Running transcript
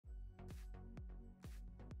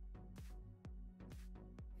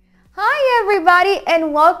Hi everybody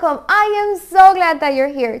and welcome. I am so glad that you're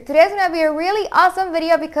here. Today's going to be a really awesome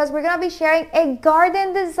video because we're going to be sharing a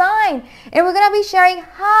garden design and we're going to be sharing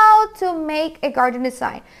how to make a garden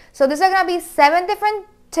design. So these are going to be 7 different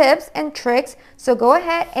tips and tricks. So go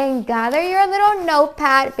ahead and gather your little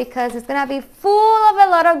notepad because it's going to be full of a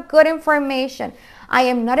lot of good information. I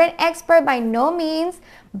am not an expert by no means,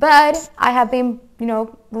 but I have been,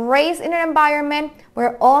 raised in an environment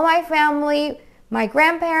where all my family, my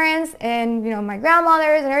grandparents and my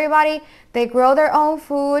grandmothers and everybody, they grow their own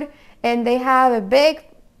food and they have a big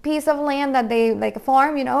piece of land that they like a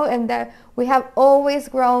farm, and that we have always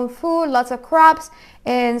grown food, lots of crops.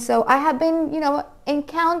 And so I have been,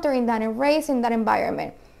 encountering that and raised in that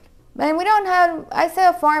environment. And we don't have, I say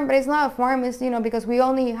a farm, but it's not a farm. It's, because we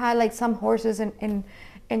only had like some horses and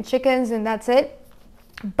chickens and that's it.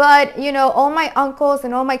 But all my uncles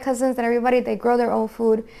and all my cousins and everybody, they grow their own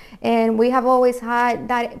food, and we have always had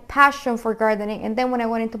that passion for gardening. And then when I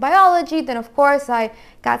went into biology, then of course I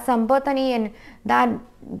got some botany and that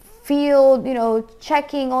field,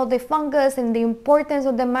 checking all the fungus and the importance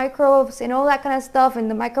of the microbes and all that kind of stuff,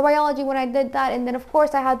 and the microbiology when I did that. And then of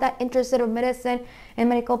course I had that interest in medicine and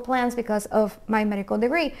medical plants because of my medical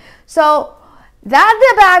degree. So that's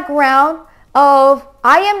the background of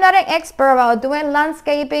I am not an expert about doing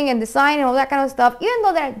landscaping and design and all that kind of stuff, even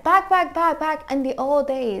though that back in the old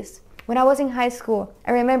days when I was in high school,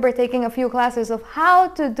 I remember taking a few classes of how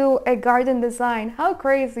to do a garden design. How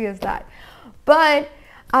crazy is that? But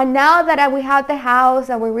now that we have the house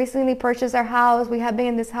and we recently purchased our house, we have been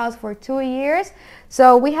in this house for 2 years.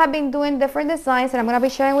 So we have been doing different designs and I'm going to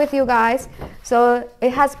be sharing with you guys. So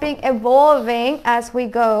it has been evolving as we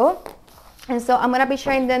go. And so I'm going to be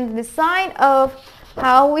sharing then the design of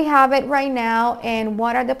how we have it right now and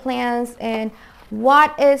what are the plans and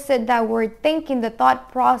what is it that we're thinking, the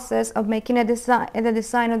thought process of making a design, the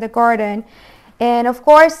design of the garden. And of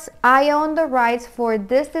course, I own the rights for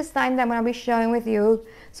this design that I'm going to be sharing with you.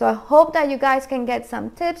 So I hope that you guys can get some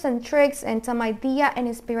tips and tricks and some idea and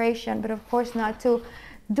inspiration, but of course not to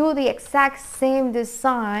do the exact same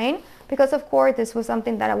design because of course this was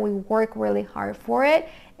something that we worked really hard for it.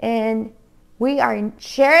 And we are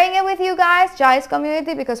sharing it with you guys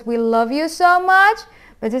community, because we love you so much.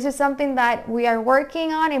 But this is something that we are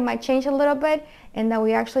working on. It might change a little bit and that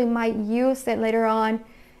we actually might use it later on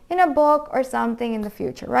in a book or something in the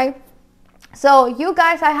future, right? So you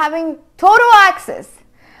guys are having total access.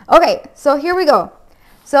 Okay, so here we go.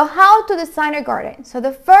 So how to design a garden. So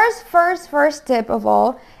the first tip of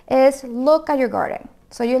all is look at your garden.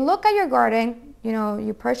 So you look at your garden,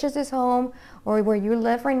 you purchase this home or where you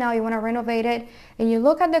live right now, you want to renovate it, and you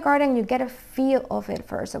look at the garden, you get a feel of it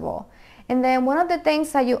first of all. And then one of the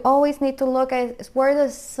things that you always need to look at is where the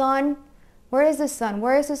sun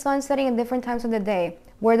setting in different times of the day.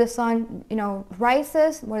 Where the sun,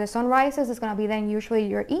 rises, is going to be then usually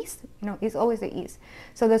your east, it's always the east.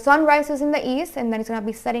 So the sun rises in the east and then it's going to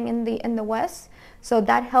be setting in the west. So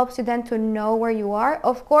that helps you then to know where you are.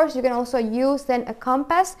 Of course, you can also use then a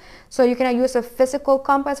compass. So you can use a physical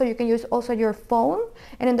compass or you can use also your phone.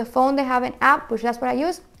 And in the phone, they have an app, which that's what I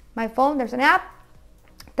use. My phone, there's an app.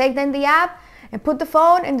 Take then the app and put the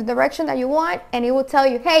phone in the direction that you want, and it will tell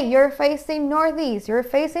you, hey, you're facing northeast, you're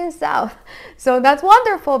facing south. So that's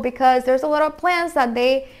wonderful because there's a lot of plants that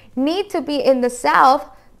they need to be in the south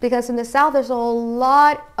because in the south there's a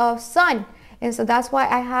lot of sun. And so that's why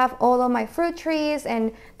I have all of my fruit trees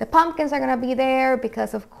and the pumpkins are going to be there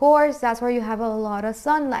because of course that's where you have a lot of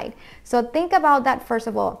sunlight. So think about that first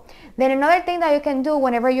of all. Then another thing that you can do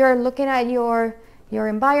whenever you're looking at your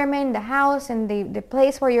environment, the house and the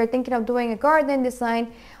place where you're thinking of doing a garden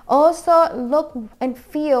design, also look and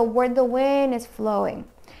feel where the wind is flowing.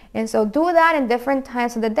 And so do that in different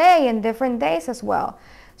times of the day and different days as well.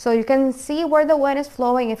 So you can see where the wind is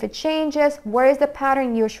flowing. If it changes, where is the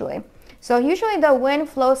pattern usually? So usually the wind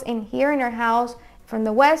flows in here in our house from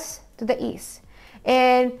the west to the east.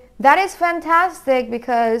 And that is fantastic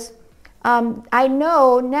because I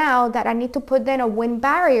know now that I need to put then a wind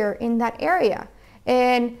barrier in that area.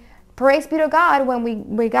 And praise be to God, when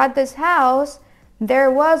we got this house,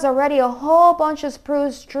 there was already a whole bunch of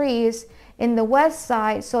spruce trees in the west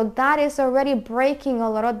side. So that is already breaking a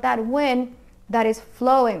lot of that wind that is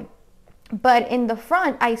flowing. But in the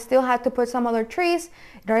front, I still had to put some other trees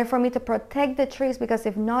in order for me to protect the trees, because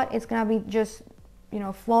if not, it's going to be just,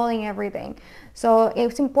 falling everything. So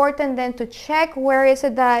it's important then to check where is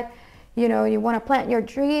it that you want to plant your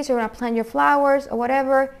trees, you want to plant your flowers or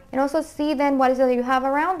whatever, and also see then what is it that you have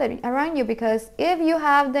around you, because if you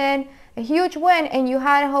have then a huge wind and you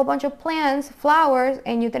had a whole bunch of plants, flowers,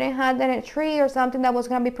 and you didn't have then a tree or something that was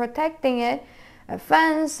going to be protecting it, a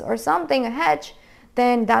fence or something, a hedge,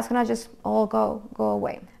 then that's gonna just all go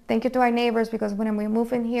away. Thank you to our neighbors, because when we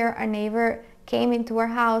moved in here, our neighbor came into our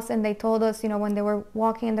house and they told us, you know, when they were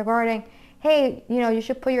walking in the garden, hey, you know, you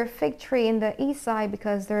should put your fig tree in the east side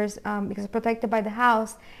because there's because it's protected by the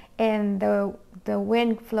house, and the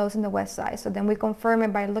wind flows in the west side. So then we confirm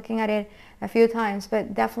it by looking at it a few times.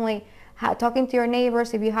 But definitely talking to your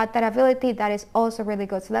neighbors, if you had that ability, that is also really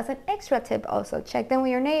good. So that's an extra tip also. Check them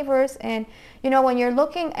with your neighbors. And you know, when you're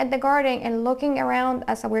looking at the garden and looking around,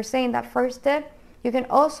 as we're saying, that first tip, you can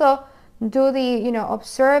also do the, you know,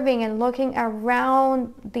 observing and looking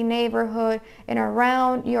around the neighborhood and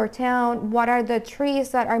around your town. What are the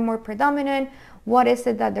trees that are more predominant? What is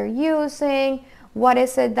it that they're using? What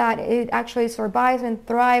is it that it actually survives and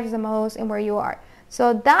thrives the most in where you are?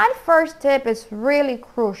 So that first tip is really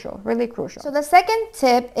crucial, really crucial. So the second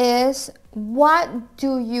tip is, what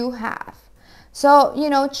do you have? So, you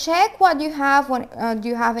know, check what you have. When do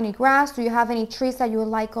you have any grass? Do you have any trees that you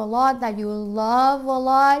like a lot, that you love a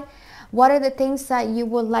lot? What are the things that you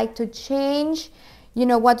would like to change? You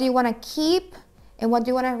know, what do you want to keep, and what do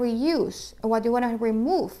you want to reuse, and what do you want to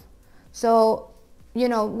remove? So, you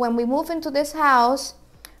know, when we moved into this house,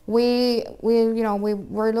 we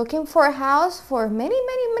were looking for a house for many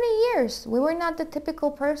years. We were not the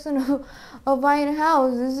typical person of buying a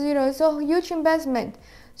house. This, you know, it's a huge investment.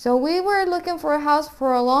 So we were looking for a house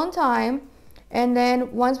for a long time, and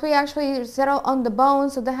then once we actually settled on the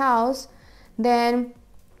bones of the house, then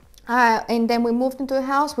we moved into the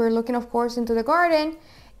house. We were looking, of course, into the garden,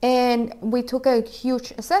 and we took a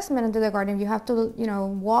huge assessment into the garden. You have to, you know,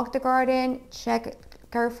 walk the garden, check it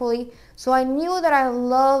carefully. So I knew that I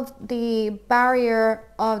loved the barrier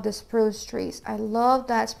of the spruce trees. I love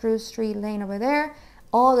that spruce tree lane over there.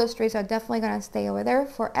 All those trees are definitely gonna stay over there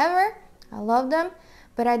forever. I love them.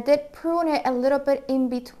 But I did prune it a little bit in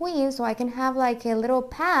between so I can have like a little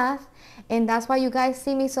path. And that's why you guys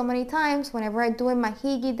see me so many times whenever I'm doing my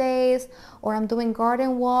hygge days or I'm doing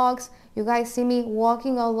garden walks. You guys see me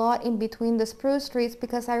walking a lot in between the spruce trees,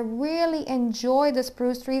 because I really enjoy the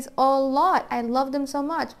spruce trees a lot. I love them so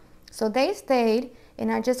much. So they stayed,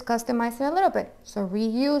 and I just customized it a little bit. So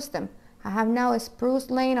reuse them. I have now a spruce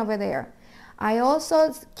lane over there. I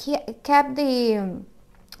also kept the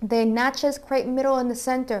Natchez crepe myrtle in the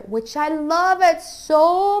center, which I love it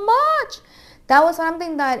so much. That was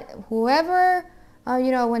something that whoever,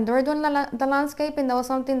 you know, when they were doing the landscaping, that was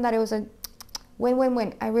something that it was a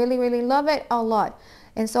win-win-win. I really love it a lot.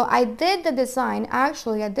 And so I did the design,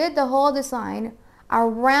 actually I did the whole design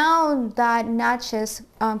around that Natchez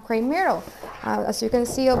crepe myrtle. As you can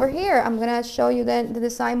see over here, I'm gonna show you the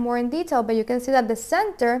design more in detail, but you can see that the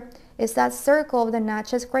center is that circle of the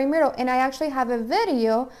Natchez crepe myrtle. And I actually have a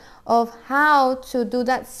video of how to do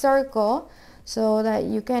that circle so that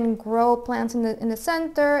you can grow plants in the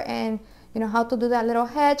center, and you know how to do that little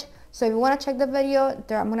hedge. So if you want to check the video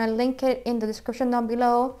there, I'm going to link it in the description down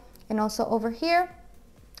below and also over here.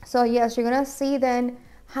 So yes, you're going to see then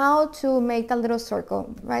how to make that little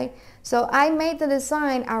circle, right? So I made the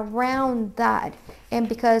design around that. And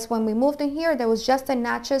because when we moved in here, there was just a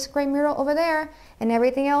Natchez crepe myrtle over there, and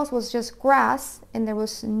everything else was just grass, and there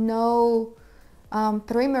was no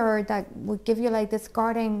perimeter that would give you like this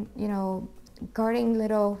garden, you know, garden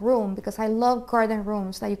little room, because I love garden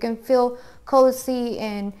rooms that you can feel cozy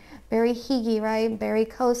and very hygge, right? Very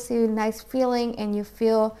cozy, nice feeling, and you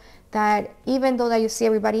feel that even though that you see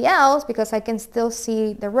everybody else, because I can still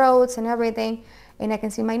see the roads and everything, and I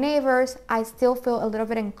can see my neighbors, I still feel a little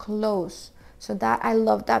bit enclosed. So that, I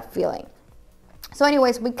love that feeling. So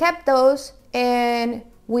anyways, we kept those, and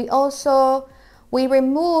we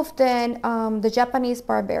removed then the Japanese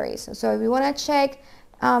barberries. So if you want to check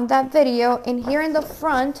that video, in here in the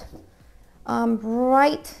front,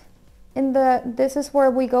 right in this is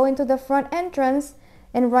where we go into the front entrance,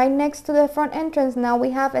 and right next to the front entrance now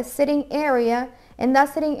we have a sitting area, and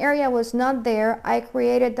that sitting area was not there. I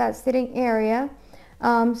created that sitting area.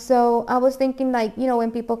 So I was thinking, like, you know,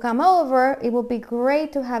 when people come over, it would be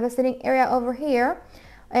great to have a sitting area over here.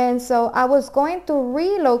 And so I was going to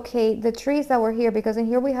relocate the trees that were here, because in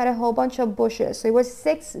here we had a whole bunch of bushes. So it was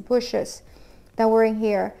 6 bushes that were in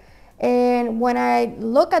here. And when I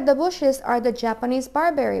look at the bushes are the Japanese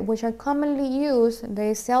barberry, which are commonly used.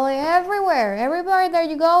 They sell it everywhere. Everywhere there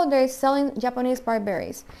you go, they're selling Japanese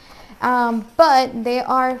barberries. But they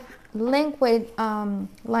are linked with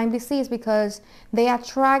Lyme disease, because they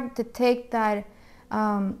attract the tick that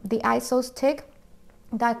the Isos tick.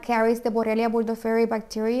 that carries the Borrelia burgdorferi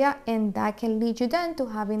bacteria, and that can lead you then to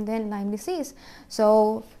having then Lyme disease.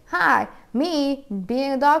 So hi, me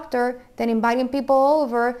being a doctor, then inviting people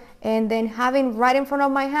over, and then having right in front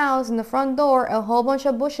of my house in the front door a whole bunch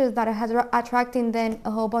of bushes that has attracting then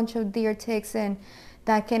a whole bunch of deer ticks, and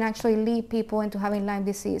that can actually lead people into having Lyme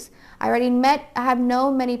disease. I have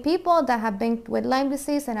known many people that have been with Lyme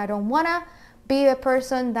disease, and I don't want to be a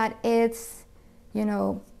person that is, you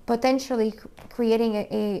know, potentially creating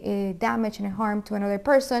a damage and a harm to another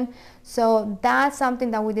person. So that's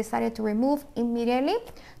something that we decided to remove immediately.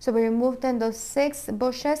 So we removed then those 6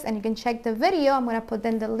 bushes, and you can check the video. I'm going to put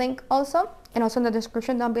then the link also, and also in the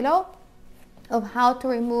description down below, of how to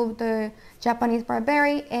remove the Japanese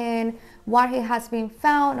barberry and what it has been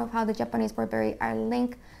found of how the Japanese barberry are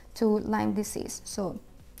linked to Lyme disease. So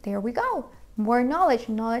there we go. More knowledge.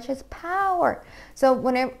 Knowledge is power. So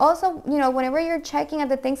whenever, also, you know, whenever you're checking at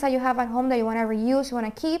the things that you have at home that you want to reuse, you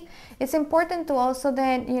want to keep, it's important to also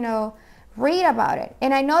then, you know, read about it.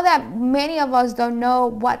 And I know that many of us don't know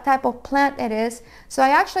what type of plant it is. So I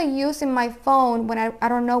actually use in my phone, when I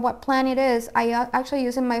don't know what plant it is, I actually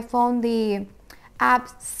use in my phone the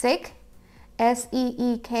app Seek,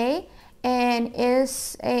 S-E-E-K. And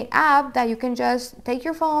it's an app that you can just take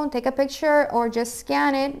your phone, take a picture, or just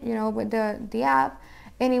scan it, you know, with the app,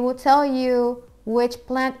 and it will tell you which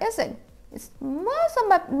plant is it. It's most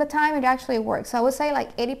of the time it actually works. So I would say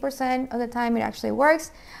like 80% of the time it actually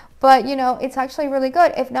works, but you know, it's actually really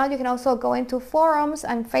good. If not, you can also go into forums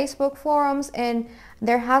and Facebook forums, and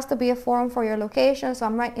there has to be a forum for your location. So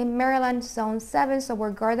I'm right in Maryland, Zone 7, so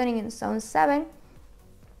we're gardening in Zone 7.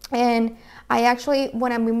 And I actually,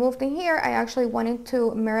 when we moved in here, I actually went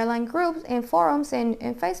into Maryland groups and forums in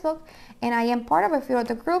Facebook, and I am part of a few of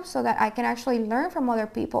the groups so that I can actually learn from other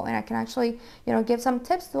people, and I can actually, you know, give some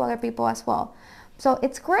tips to other people as well. So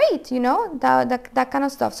it's great, you know, that kind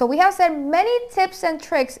of stuff. So we have said many tips and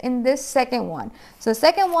tricks in this second one. So the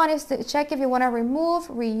second one is to check if you want to remove,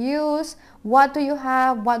 reuse, what do you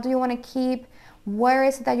have, what do you want to keep, where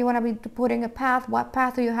is it that you want to be putting a path, what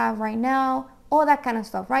path do you have right now, all that kind of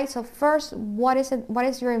stuff, right? So first, what is it? What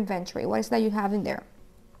is your inventory? What is that you have in there?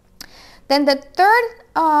 Then the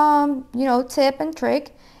third, you know, tip and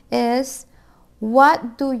trick is,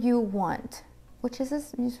 what do you want? Which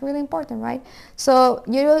is really important, right? So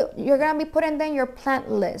you're gonna be putting then your plant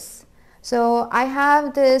list. So I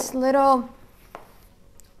have this little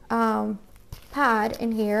pad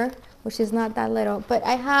in here, which is not that little, but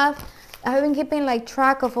I have been keeping like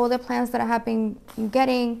track of all the plants that I have been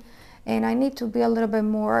getting. And I need to be a little bit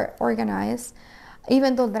more organized,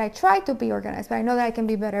 even though that I try to be organized, but I know that I can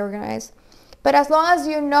be better organized. But as long as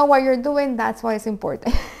you know what you're doing, that's why it's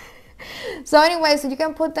important. So anyway, so you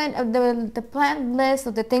can put then the plant list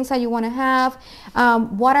of the things that you want to have.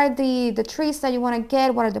 What are the trees that you want to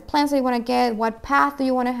get? What are the plants that you want to get? What path do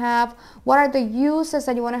you want to have? What are the uses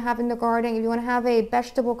that you want to have in the garden? If you want to have a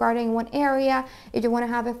vegetable garden in one area, if you want to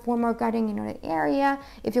have a formal garden in another area,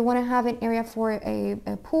 if you want to have an area for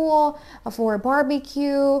a pool, for a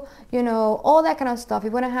barbecue, you know, all that kind of stuff. If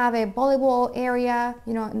you want to have a volleyball area,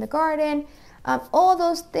 you know, in the garden, all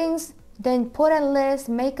those things. Then put a list,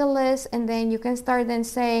 make a list, and then you can start then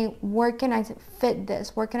saying, where can I fit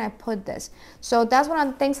this? Where can I put this? So that's one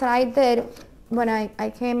of the things that I did when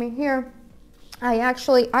I came in here. I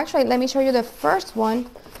actually, let me show you the first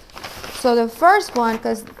one. So the first one,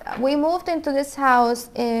 because we moved into this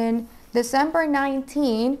house in December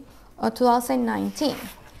 19 of 2019.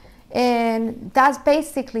 And that's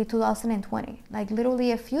basically 2020. Like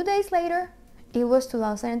literally a few days later, it was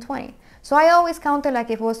 2020. So I always counted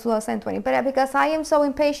like if it was 2020, but because I am so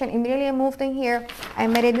impatient, immediately I moved in here, I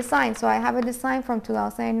made a design. So I have a design from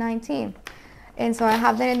 2019. And so I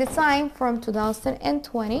have then a design from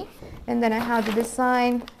 2020. And then I have the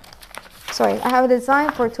design, I have a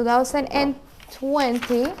design for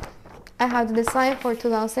 2020. I have the design for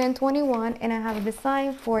 2021, and I have a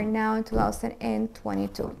design for now in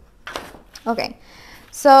 2022. Okay,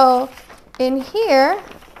 so in here,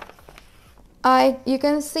 you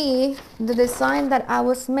can see the design that I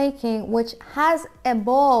was making, which has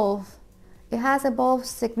evolved. It has evolved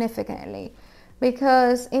significantly,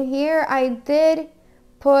 because in here I did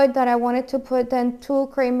put that I wanted to put then 2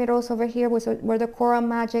 cream myrtles over here, which were the Coral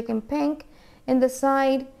Magic in pink in the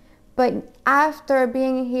side. But after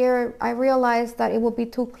being here, I realized that it would be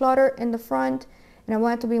too cluttered in the front, and I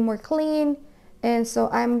wanted to be more clean. And so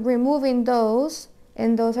I'm removing those,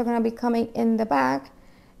 and those are going to be coming in the back.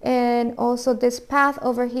 And also this path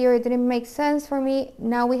over here, it didn't make sense for me.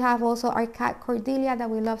 Now we have also our cat Cordelia that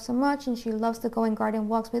we love so much, and she loves to go in garden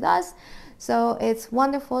walks with us. So it's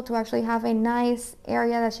wonderful to actually have a nice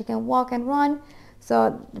area that she can walk and run.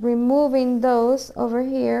 So removing those over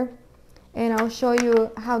here, and I'll show you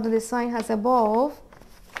how the design has evolved.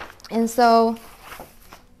 And so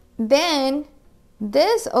then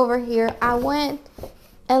this over here, I went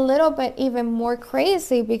a little bit even more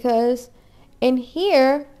crazy, because in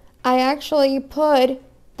here I actually put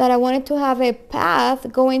that I wanted to have a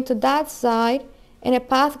path going to that side and a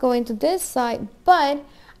path going to this side. But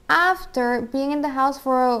after being in the house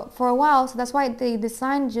for a while, so that's why the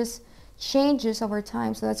design just changes over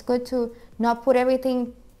time. So that's good to not put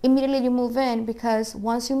everything immediately you move in, because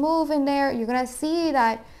once you move in there, you're gonna see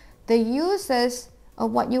that the uses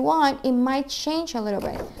of what you want, it might change a little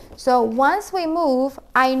bit. So once we move,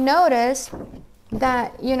 I noticed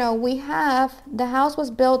that, you know, we have, the house was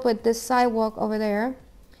built with this sidewalk over there,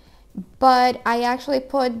 but I actually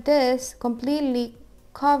put this completely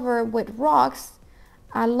covered with rocks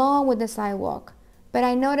along with the sidewalk. But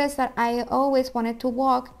I noticed that I always wanted to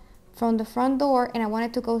walk from the front door, and I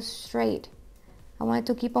wanted to go straight. I wanted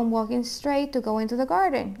to keep on walking straight to go into the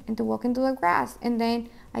garden and to walk into the grass, and then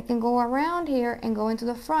I can go around here and go into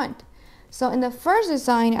the front. So in the first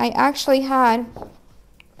design, I actually had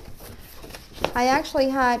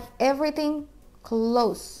everything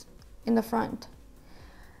close in the front.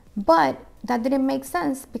 But that didn't make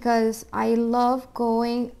sense, because I love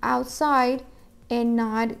going outside and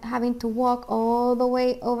not having to walk all the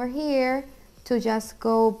way over here to just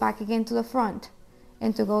go back again to the front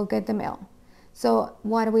and to go get the mail. So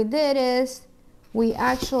what we did is we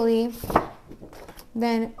actually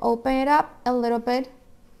then open it up a little bit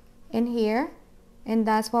in here, and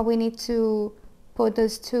that's why we need to put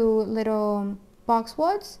those two little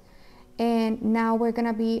boxwoods. And now we're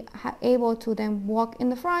gonna be able to then walk in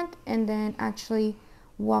the front and then actually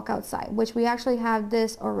walk outside, which we actually have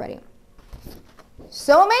this already.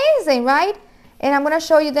 So amazing, right? And I'm gonna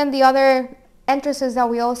show you then the other entrances that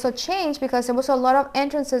we also changed, because there was a lot of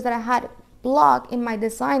entrances that I had blocked in my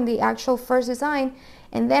design, the actual first design.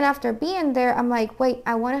 And then after being there, I'm like, wait,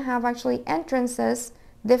 I want to have actually entrances,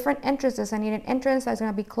 different entrances. I need an entrance that's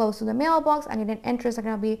going to be close to the mailbox. I need an entrance that's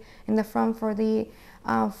going to be in the front for the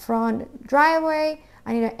front driveway.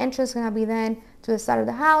 I need an entrance going to be then to the side of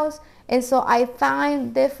the house. And so I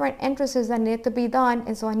find different entrances that need to be done.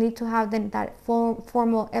 And so I need to have then that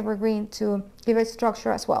formal evergreen to give it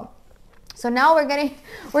structure as well. So now we're getting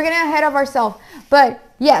ahead of ourselves. But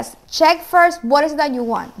yes, check first, what is it that you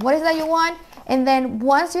want? What is it that you want? And then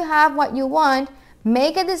once you have what you want,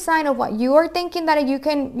 make a design of what you are thinking that you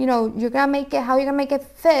can, you know, you're gonna make it, how you're gonna make it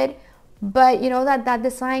fit. But you know that that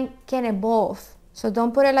design can evolve. So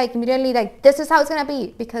don't put it like immediately like this is how it's gonna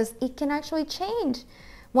be, because it can actually change.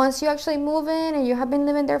 Once you actually move in and you have been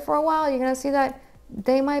living there for a while, you're gonna see that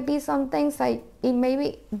there might be some things like it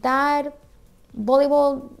maybe that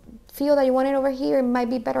volleyball field that you wanted over here, it might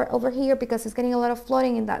be better over here because it's getting a lot of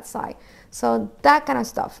flooding in that side. So that kind of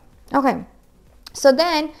stuff. Okay. So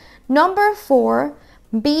then number 4,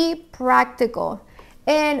 be practical.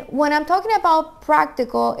 And when I'm talking about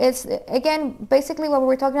practical, it's again basically what we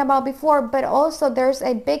were talking about before, but also there's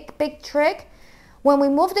a big trick. When we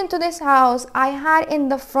moved into this house, I had in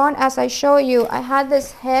the front, as I show you, I had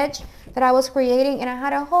this hedge that I was creating, and I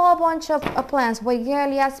had a whole bunch of plants,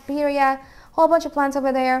 Yali, Aspiria, whole bunch of plants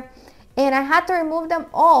over there, and I had to remove them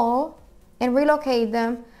all and relocate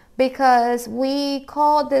them, because we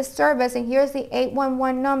called this service, and here's the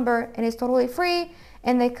 811 number, and it's totally free,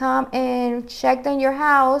 and they come and check in your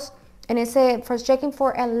house, and it said for checking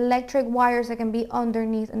for electric wires that can be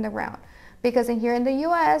underneath in the ground, because here in the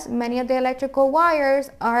US, many of the electrical wires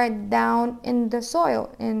are down in the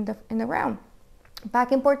soil, in the ground.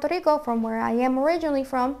 Back in Puerto Rico, from where I am originally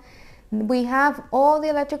from, we have all the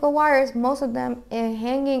electrical wires, most of them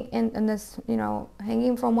hanging in this, you know,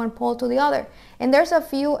 hanging from one pole to the other. And there's a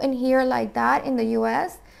few in here like that in the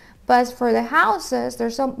US, but for the houses,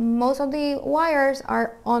 most of the wires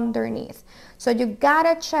are underneath. So you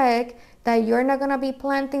gotta check that you're not gonna be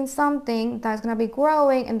planting something that's gonna be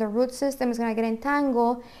growing and the root system is gonna get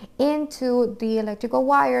entangled into the electrical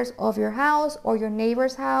wires of your house or your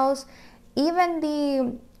neighbor's house. Even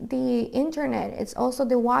the internet, it's also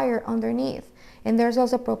the wire underneath. And there's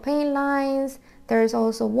also propane lines, there's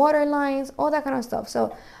also water lines, all that kind of stuff.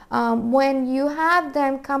 So when you have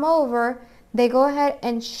them come over, they go ahead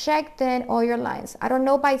and check then all your lines. I don't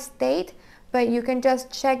know by state, but you can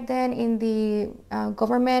just check then in the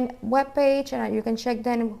government webpage, and you can check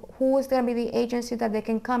then who is going to be the agency that they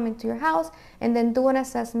can come into your house and then do an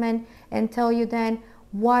assessment and tell you then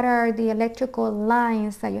what are the electrical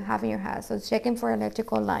lines that you have in your house. So checking for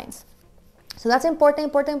electrical lines. So that's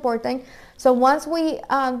important. So once we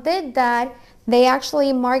did that, They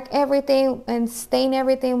actually mark everything and stain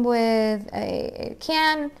everything with a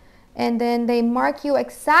can, and then they mark you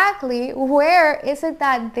exactly where is it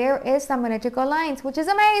that there is some electrical lines, which is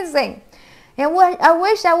amazing. And I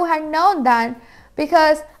wish I would have known that,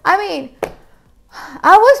 because I mean,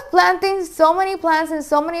 I was planting so many plants and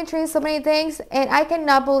so many trees, so many things, and I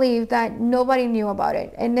cannot believe that nobody knew about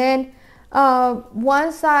it. And then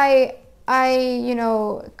once I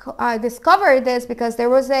discovered this, because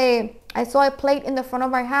I saw a plate in the front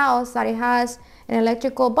of our house that it has an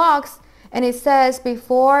electrical box, and it says,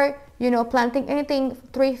 before planting anything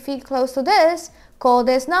 3 feet close to this, call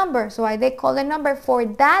this number. So I did call the number for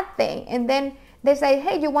that thing, and then they say,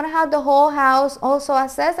 hey, you want to have the whole house also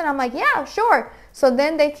assessed? And I'm like, yeah, sure. So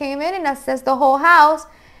then they came in and assessed the whole house,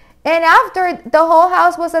 and after the whole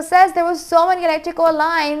house was assessed, there was so many electrical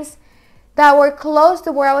lines that were close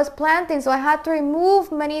to where I was planting, so I had to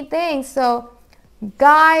remove many things. So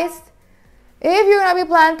guys, if you're gonna be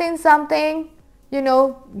planting something,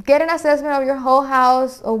 get an assessment of your whole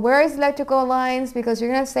house or where is electrical lines, because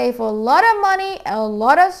you're gonna save a lot of money, a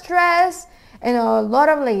lot of stress, and a lot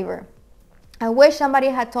of labor. I wish somebody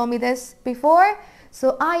had told me this before,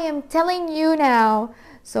 so I am telling you now.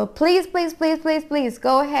 So please, please, please, please, please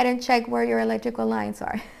go ahead and check where your electrical lines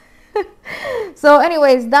are. So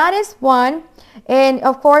anyways, that is one. And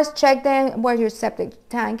of course, check then where your septic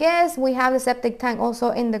tank is. We have the septic tank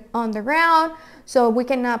also on the ground, so we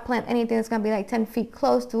cannot plant anything that's gonna be like 10 feet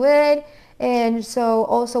close to it. And so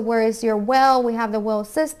also, where is your well? We have the well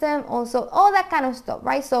system, also all that kind of stuff,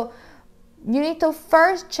 right? So you need to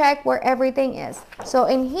first check where everything is. So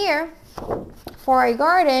in here, for a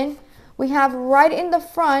garden, we have right in the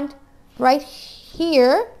front, right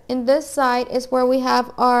here in this side is where we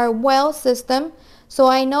have our well system. So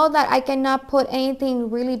I know that I cannot put anything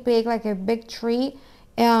really big, like a big tree,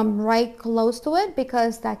 right close to it,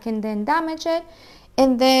 because that can then damage it.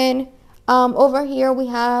 And then over here we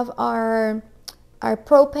have our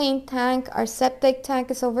propane tank. Our septic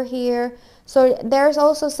tank is over here. So there's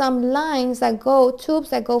also some lines that go, tubes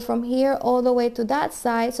that go from here all the way to that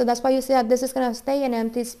side. So that's why you see that this is going to stay an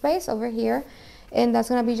empty space over here, and that's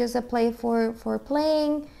going to be just a place for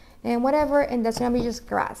playing and whatever, and that's going to be just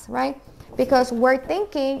grass, right? Because we're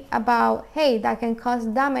thinking about, hey, that can cause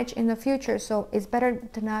damage in the future, so it's better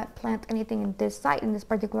to not plant anything in this site, in this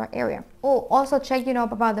particular area. Oh, also check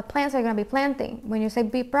about the plants you're going to be planting. When you say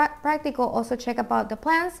be practical, also check about the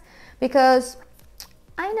plants, because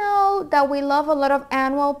I know that we love a lot of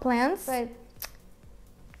annual plants, but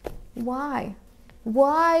why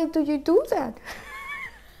do you do that?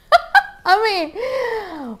 I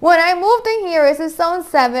mean, when I moved in here, this is zone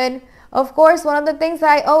 7. Of course, one of the things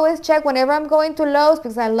I always check whenever I'm going to Lowe's,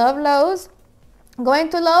 because I love Lowe's, going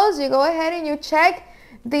to Lowe's, you go ahead and you check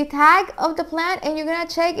the tag of the plant, and you're going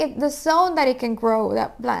to check the zone that it can grow,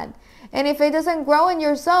 that plant. And if it doesn't grow in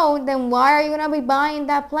your zone, then why are you going to be buying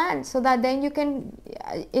that plant? So that then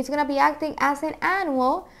it's going to be acting as an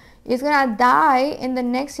annual. It's going to die, and the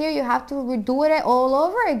next year you have to redo it all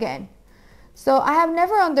over again. So I have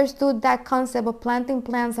never understood that concept of planting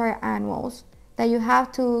plants are annuals, that you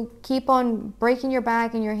have to keep on breaking your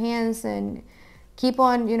back and your hands and keep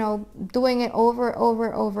on, doing it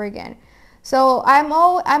over again. So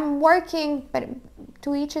I'm working, but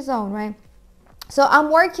to each his own, right? So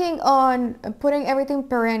I'm working on putting everything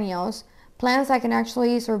perennials, plants that can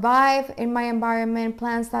actually survive in my environment,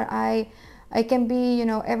 plants that I can be,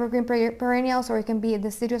 evergreen perennials, or it can be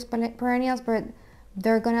deciduous perennials, but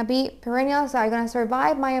they're gonna be perennials that are gonna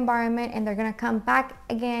survive my environment, and they're gonna come back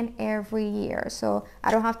again every year. So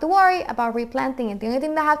I don't have to worry about replanting it. The only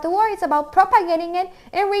thing that I have to worry is about propagating it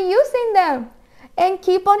and reusing them, and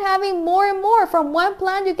keep on having more and more. From one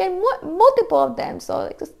plant you get multiple of them, so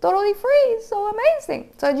it's totally free. So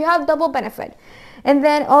amazing. So you have double benefit. And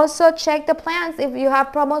then also check the plants. If you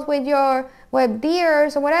have problems with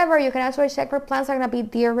deers or whatever, you can actually check for plants that are gonna be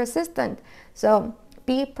deer resistant. So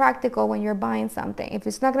be practical when you're buying something. If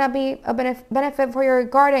it's not going to be a benefit for your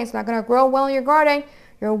garden, it's not going to grow well in your garden,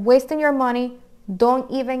 you're wasting your money. Don't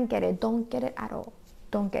even get it. Don't get it at all.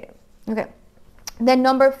 Don't get it. Okay. Then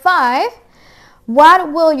number 5,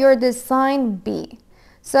 what will your design be?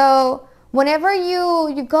 So whenever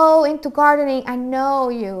you go into gardening, I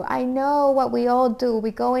know what we all do. We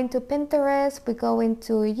go into Pinterest, we go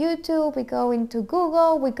into YouTube, we go into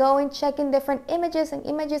Google, we go and check in different images and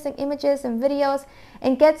videos,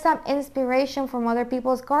 and get some inspiration from other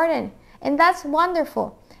people's garden. And that's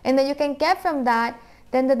wonderful. And then you can get from that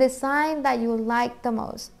then the design that you like the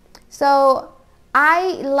most. So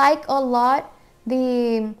I like a lot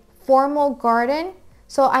the formal garden.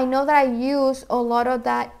 So I know that I use a lot of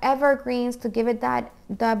that evergreens to give it that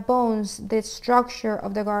the bones, the structure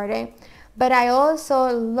of the garden. But I also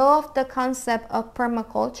love the concept of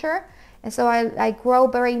permaculture. And so I grow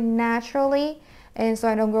very naturally. And so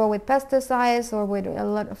I don't grow with pesticides or with a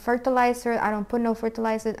lot of fertilizer. I don't put no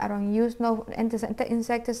fertilizers. I don't use no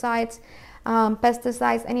insecticides,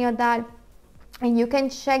 pesticides, any of that. And you can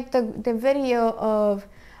check the video of,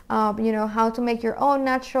 you know, how to make your own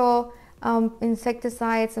natural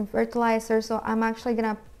insecticides and fertilizers. So I'm actually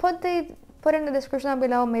gonna put in the description down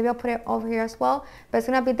below. Maybe I'll put it over here as well, but it's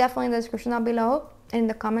gonna be definitely in the description down below, in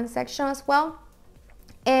the comment section as well.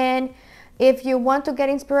 And if you want to get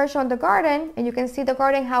inspiration on the garden, and you can see the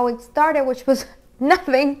garden how it started, which was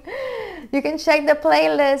nothing, you can check the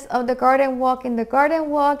playlist of the garden walk. In the garden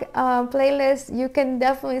walk playlist, you can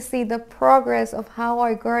definitely see the progress of how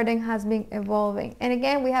our garden has been evolving. And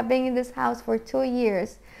again, we have been in this house for 2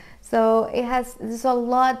 years, so there's a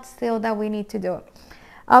lot still that we need to do.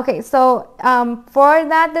 Okay, so for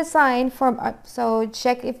that design, so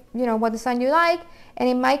check if you know what design you like. And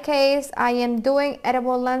in my case, I am doing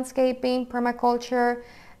edible landscaping, permaculture,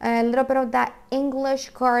 a little bit of that English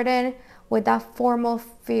garden with that formal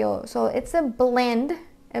feel. So it's a blend,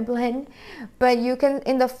 but you can,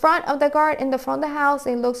 in the front of the garden, in the front of the house,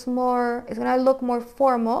 it's gonna look more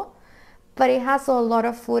formal, but it has a lot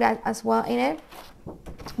of food as well in it.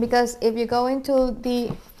 Because if you go into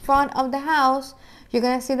the front of the house, you're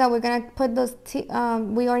gonna see that we're gonna put those,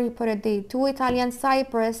 we already put it, the 2 Italian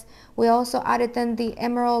cypress. We also added then the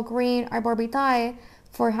emerald green arborvitae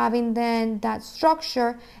for having then that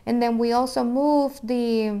structure. And then we also moved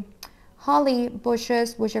the holly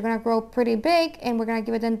bushes, which are gonna grow pretty big, and we're gonna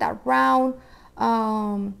give it then that round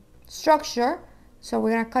structure. So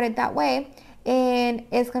we're gonna cut it that way. And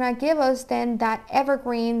it's gonna give us then that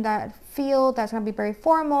evergreen, that feel that's gonna be very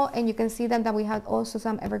formal. And you can see then that we have also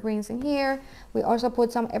some evergreens in here. We also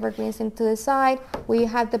put some evergreens into the side. We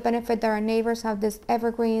have the benefit that our neighbors have this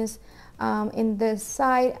evergreens in this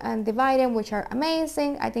side and divided, which are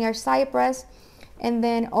amazing. I think our cypress. And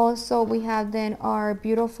then also we have then our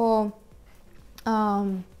beautiful,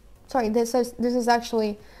 this is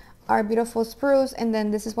actually our beautiful spruce. And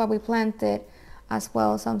then this is what we planted as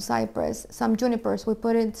well, some cypress, some junipers. We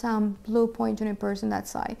put in some blue point junipers in that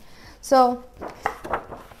side. So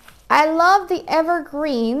I love the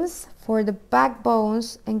evergreens for the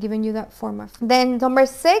backbones and giving you that form of. Then number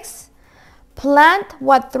 6, plant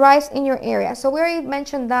what thrives in your area. So we already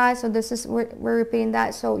mentioned that, so this is, we're repeating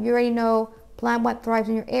that. So you already know, plant what thrives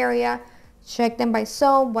in your area. Check them by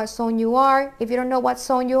zone, what zone you are. If you don't know what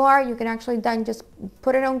zone you are, you can actually then just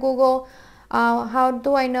put it on Google. How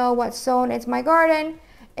do I know what zone is my garden?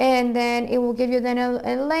 And then it will give you then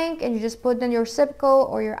a link, and you just put in your zip code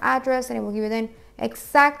or your address, and it will give you then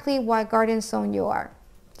exactly what garden zone you are.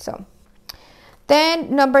 So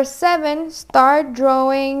then number 7, start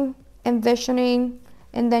drawing, envisioning,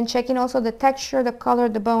 and then checking also the texture, the color,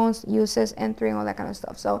 the bones, uses, entering, all that kind of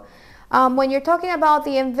stuff. So when you're talking about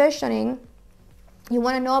the envisioning, you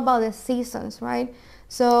want to know about the seasons, right?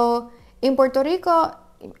 So in Puerto Rico,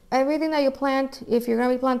 everything that you plant, if you're going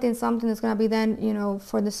to be planting something that's going to be then, you know,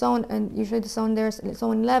 for the zone, and usually the zone there's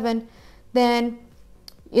zone 11, then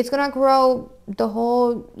it's going to grow the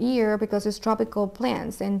whole year because it's tropical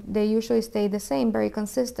plants and they usually stay the same, very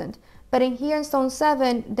consistent. But in here in zone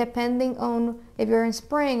 7, depending on if you're in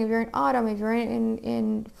spring, if you're in autumn, if you're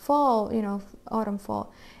in fall, you know, autumn,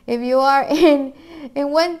 fall, if you are in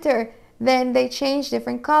winter, then they change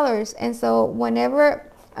different colors. And so whenever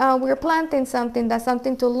we're planting something, that's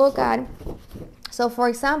something to look at. So for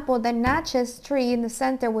example, the Natchez tree in the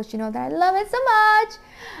center, which you know that I love it so much,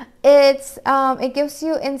 it gives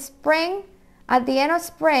you in spring, at the end of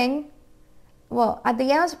spring, well, at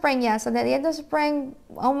the end of spring, yeah, so at the end of spring,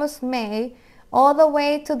 almost May, all the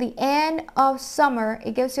way to the end of summer,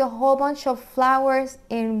 it gives you a whole bunch of flowers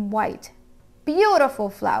in white. Beautiful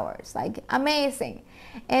flowers, like amazing.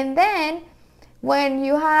 And then when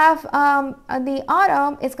you have the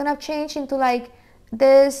autumn, it's gonna change into like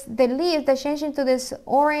this, the leaves that change into this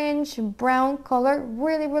orange brown color,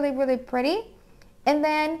 really, really, really pretty. And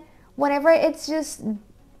then whenever it's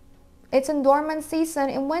in dormant season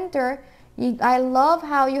in winter, I love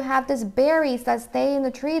how you have these berries that stay in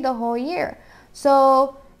the tree the whole year.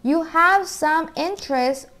 So you have some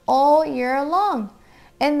interest all year long.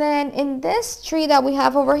 And then in this tree that we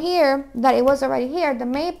have over here, that it was already here, the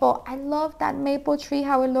maple, I love that maple tree,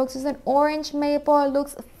 how it looks. It's an orange maple. It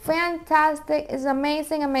looks fantastic. It's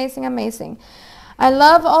amazing, amazing, amazing. I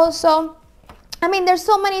love also, I mean, there's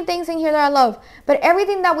so many things in here that I love, but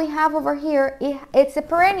everything that we have over here, it's a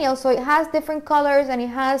perennial, so it has different colors and it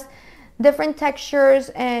has different textures,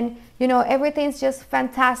 and you know, everything's just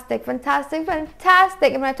fantastic, fantastic,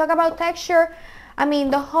 fantastic. And when I talk about texture, I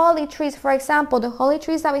mean the holly trees, for example, the holly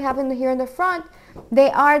trees that we have here in the front,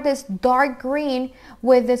 they are this dark green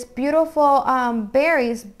with this beautiful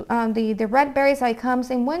berries, the red berries that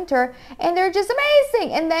comes in winter, and they're just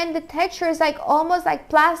amazing. And then the texture is like almost like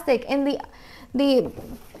plastic. And the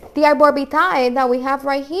arborvitae that we have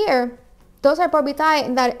right here, those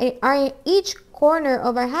arborvitae that are in each corner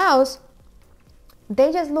of our house,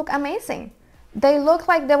 they just look amazing. They look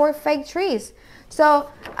like they were fake trees. So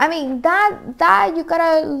I mean, that you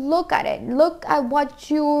gotta look at it. Look at what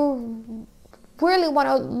you really want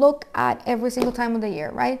to look at every single time of the year,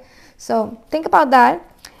 right? So think about that.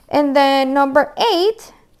 And then number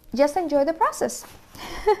 8, just enjoy the process.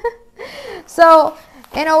 So,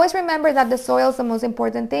 and always remember that the soil is the most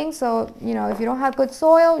important thing. So, you know, if you don't have good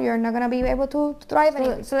soil, you're not going to be able to thrive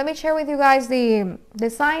anyway. So let me share with you guys the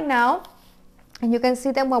design now. And you can see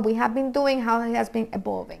then what we have been doing, how it has been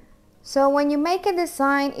evolving. So when you make a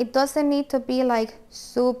design, it doesn't need to be like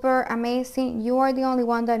super amazing. You are the only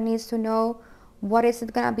one that needs to know what is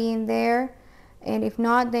it gonna be in there. And if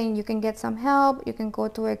not, then you can get some help. You can go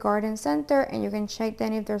to a garden center and you can check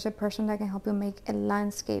then if there's a person that can help you make a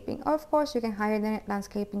landscaping. Or of course, you can hire then a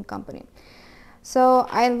landscaping company. So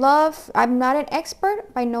I'm not an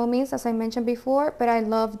expert by no means, as I mentioned before, but I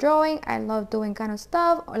love drawing. I love doing kind of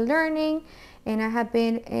stuff or learning. And I have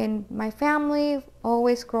been in my family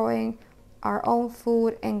always growing our own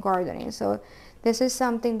food and gardening. So this is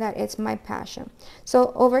something that it's my passion.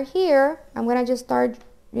 So over here, I'm gonna just start,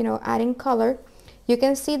 you know, adding color. You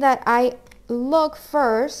can see that I look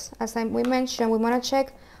first, as we mentioned, we wanna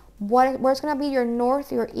check where's gonna be your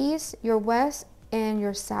north, your east, your west, and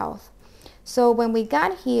your south. So when we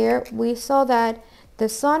got here, we saw that the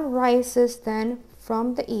sun rises then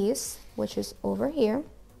from the east, which is over here,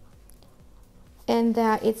 and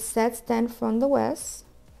that it sets then from the west.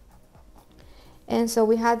 And so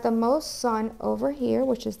we had the most sun over here,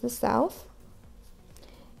 which is the south.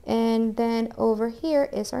 And then over here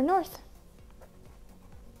is our north.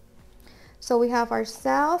 So we have our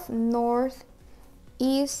south, north,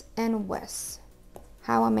 east, and west.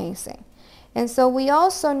 How amazing. And so we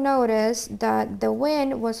also noticed that the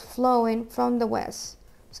wind was flowing from the west.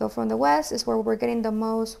 So from the west is where we're getting the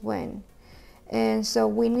most wind. And so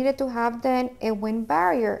we needed to have then a wind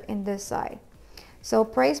barrier in this side. So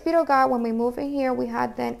praise be to God, when we moved in here, we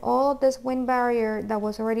had then all of this wind barrier that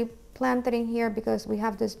was already planted in here because we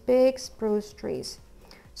have this big spruce trees.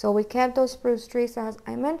 So we kept those spruce trees as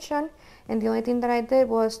I mentioned, and the only thing that I did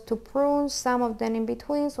was to prune some of them in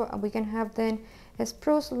between so we can have then a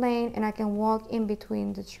spruce lane and I can walk in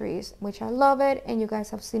between the trees, which I love it, and you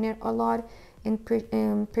guys have seen it a lot in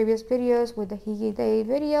previous videos with the Higi Day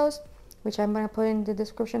videos, which I'm going to put in the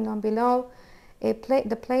description down below. The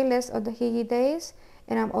playlist of the Higi Days,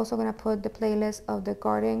 and I'm also going to put the playlist of the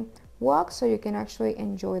garden walk so you can actually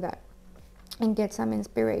enjoy that and get some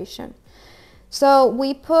inspiration. So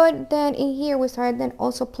we put then in here, we started then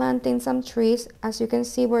also planting some trees. As you can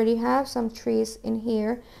see, we already have some trees in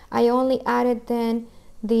here. I only added then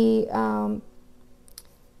the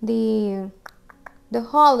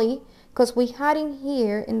holly because we had in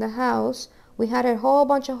here in the house, we had a whole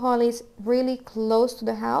bunch of hollies really close to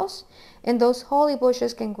the house, and those holly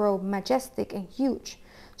bushes can grow majestic and huge.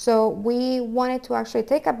 So we wanted to actually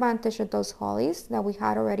take advantage of those hollies that we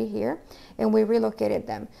had already here, and we relocated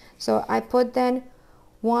them. So I put then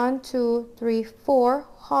 1, 2, 3, 4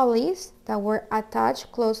 hollies that were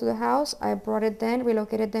attached close to the house. I brought it then,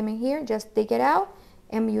 relocated them in here, just dig it out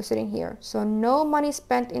and use it in here. So no money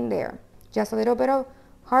spent in there, just a little bit of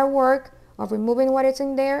hard work of removing what is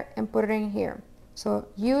in there and put it in here. So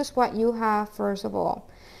use what you have first of all.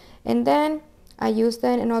 And then I used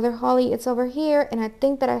then another holly, it's over here, and I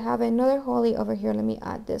think that I have another holly over here. Let me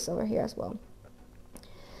add this over here as well.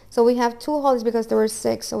 So we have 2 hollies because there were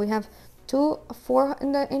 6. So we have 4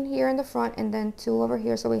 in here in the front, and then 2 over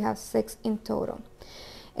here. So we have 6 in total.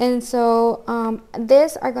 And so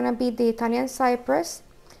these are gonna be the Italian cypress.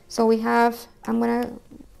 So we have, I'm gonna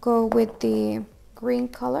go with the green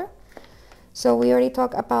color. So we already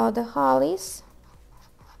talked about the hollies,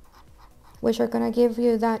 which are gonna give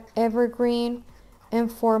you that evergreen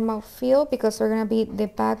and formal feel because they're gonna be the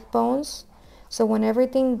backbones. So when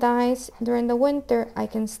everything dies during the winter, I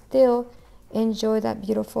can still enjoy that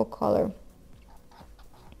beautiful color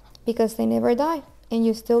because they never die and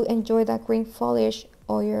you still enjoy that green foliage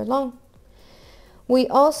all year long. We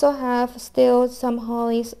also have still some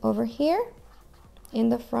hollies over here in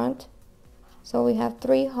the front. So we have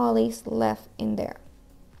 3 hollies left in there.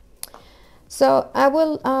 So I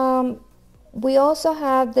will we also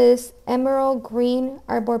have this emerald green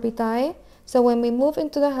arborvitae. So when we moved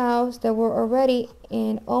into the house, there were already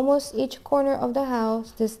in almost each corner of the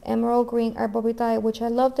house this emerald green arborvitae, which I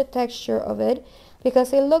love the texture of it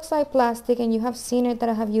because it looks like plastic, and you have seen it that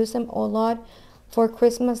I have used them a lot for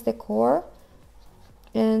Christmas decor.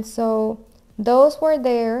 And so those were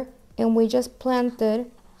there, and we just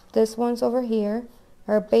planted this ones over here,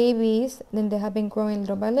 our babies, then they have been growing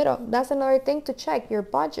little by little. That's another thing to check, your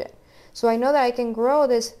budget. So I know that I can grow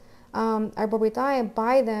this arborvitae and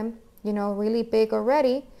buy them, you know, really big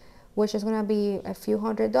already, which is gonna be a few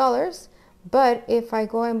 $100s. But if I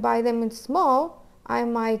go and buy them in small, I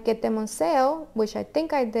might get them on sale, which I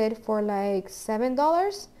think I did for like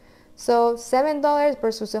 $7. So $7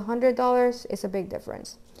 versus $100 is a big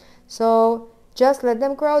difference. So just let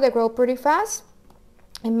them grow. They grow pretty fast.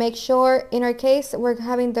 And make sure, in our case, we're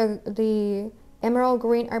having the emerald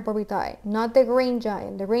green arborvitae, not the green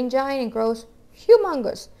giant. The green giant, it grows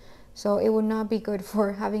humongous. So it would not be good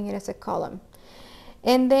for having it as a column.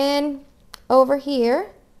 And then over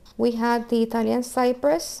here, we had the Italian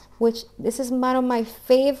cypress, which this is one of my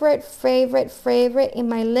favorite in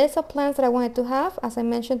my list of plants that I wanted to have. As I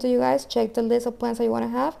mentioned to you guys, check the list of plants that you want to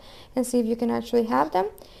have and see if you can actually have them.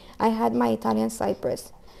 I had my Italian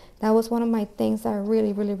cypress. That was one of my things that I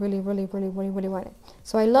really wanted.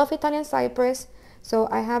 So I love Italian cypress. So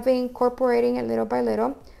I have been incorporating it little by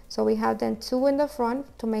little. So we have then 2 in the front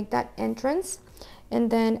to make that entrance.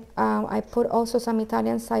 And then I put also some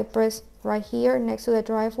Italian cypress right here next to the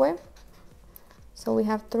driveway. So we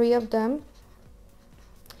have 3 of them.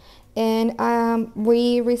 And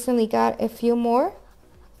we recently got a few more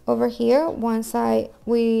over here. Once the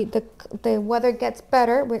weather gets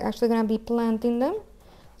better, we're actually gonna be planting them.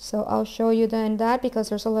 So I'll show you then that, because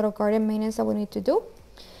there's a lot of garden maintenance that we need to do.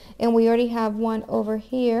 And we already have one over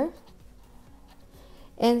here.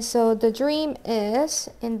 And so the dream is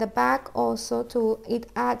in the back also to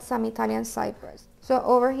add some Italian cypress. So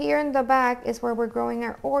over here in the back is where we're growing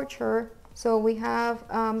our orchard. So we have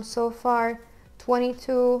so far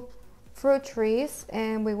 22 fruit trees,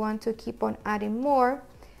 and we want to keep on adding more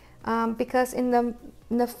because in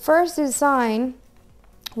the first design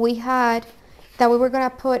we had that we were gonna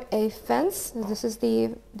put a fence. This is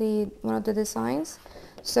the one of the designs.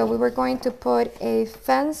 So we were going to put a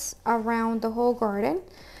fence around the whole garden,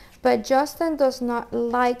 but Justin does not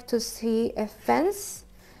like to see a fence.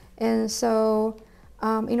 And so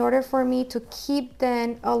in order for me to keep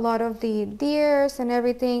then a lot of the deers and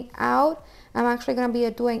everything out, I'm actually gonna be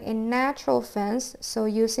doing a natural fence. So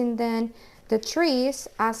using then the trees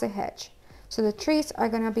as a hedge. So the trees are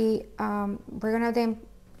gonna be, we're gonna then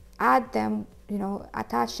add them, you know,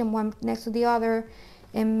 attach them one next to the other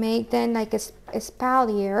and make them like a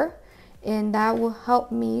espalier, and that will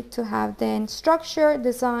help me to have then structure,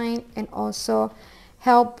 design, and also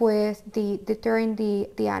help with deterring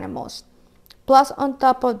the animals. Plus on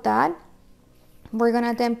top of that, we're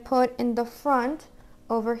gonna then put in the front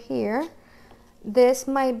over here, this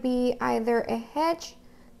might be either a hedge,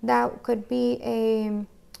 that could be a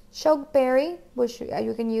chokeberry, which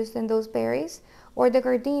you can use then those berries, or the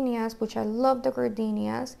gardenias, which I love the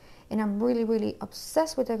gardenias, and I'm really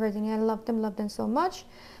obsessed with the gardenia. I love them so much.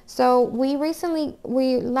 So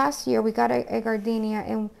last year we got a gardenia,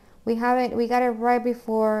 and we got it right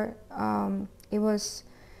before it was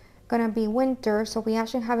gonna be winter, so we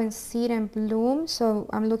actually haven't seen it bloom. So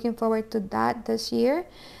I'm looking forward to that this year.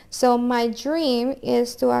 So my dream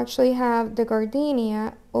is to actually have the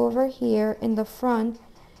gardenia over here in the front.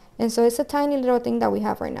 And so it's a tiny little thing that we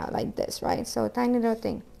have right now, like this, right? So a tiny little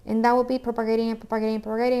thing. And that will be propagating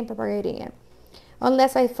it.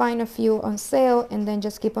 Unless I find a few on sale and then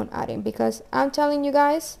just keep on adding. Because I'm telling you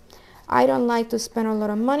guys, I don't like to spend a lot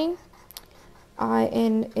of money.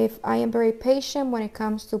 And if I am very patient when it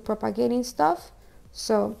comes to propagating stuff.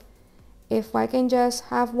 So if I can just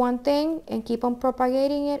have one thing and keep on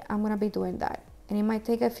propagating it, I'm going to be doing that. And it might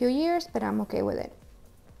take a few years, but I'm okay with it.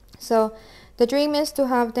 So the dream is to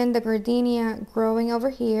have then the gardenia growing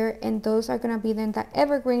over here, and those are going to be then that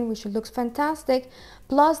evergreen, which looks fantastic.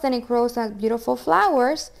 Plus then it grows that beautiful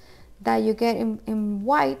flowers that you get in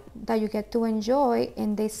white that you get to enjoy,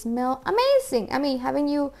 and they smell amazing. I mean, haven't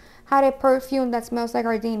you had a perfume that smells like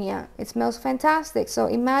gardenia? It smells fantastic. So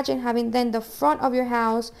imagine having then the front of your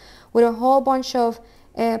house with a whole bunch of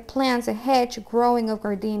plants, a hedge growing of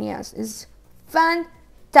gardenias. It's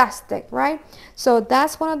fantastic, right? So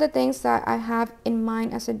that's one of the things that I have in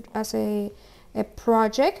mind as a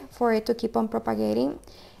project for it to keep on propagating.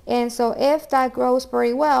 And so if that grows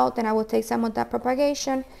very well, then I will take some of that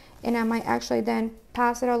propagation and I might actually then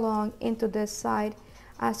pass it along into this side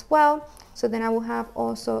as well. So then I will have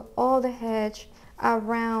also all the hedge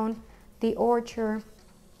around the orchard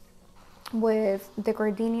with the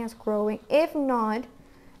gardenias growing. If not,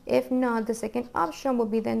 the second option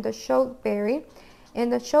would be then the chokeberry.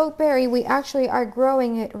 And the chokeberry, we actually are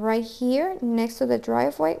growing it right here next to the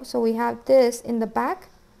driveway. So we have this in the back.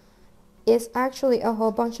 It's actually a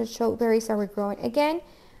whole bunch of chokeberries that we're growing. Again,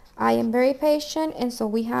 I am very patient, and so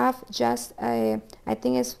we have just I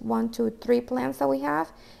think it's 1, 2, 3 plants that we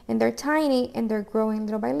have, and they're tiny and they're growing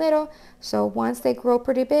little by little. So once they grow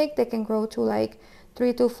pretty big, they can grow to like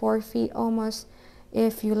 3 to 4 feet almost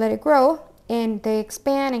if you let it grow, and they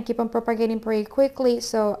expand and keep on propagating pretty quickly.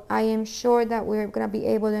 So I am sure that we're gonna be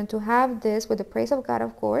able then to have this, with the praise of God,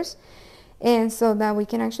 of course, and so that we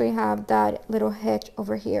can actually have that little hedge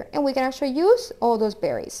over here, and we can actually use all those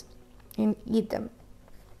berries and eat them.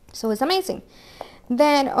 So it's amazing.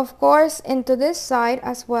 Then of course into this side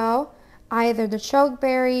as well, either the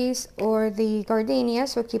chokeberries or the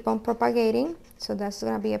gardenias will keep on propagating. So that's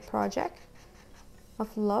gonna be a project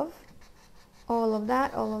of love. All of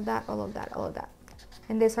that, all of that, all of that, all of that.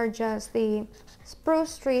 And these are just the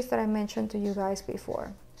spruce trees that I mentioned to you guys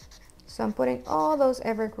before. So I'm putting all those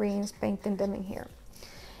evergreens, painting them in here.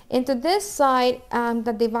 Into this side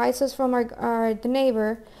that divides us from the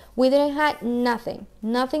neighbor, we didn't have nothing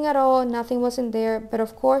at all. Nothing was in there. But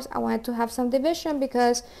of course I wanted to have some division,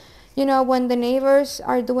 because you know, when the neighbors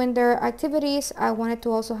are doing their activities, I wanted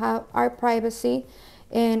to also have our privacy.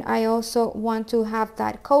 And I also want to have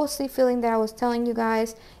that cozy feeling that I was telling you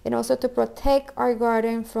guys, and also to protect our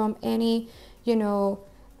garden from any, you know,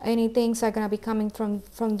 any things that are going to be coming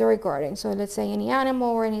from their garden. So let's say any animal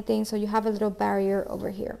or anything. So you have a little barrier over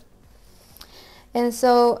here. And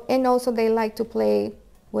so, and also they like to play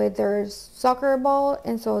with their soccer ball.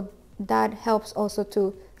 And so that helps also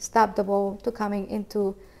to stop the ball to coming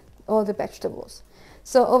into all the vegetables.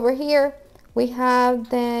 So over here we have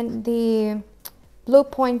then the Blue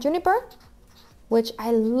Point Juniper, which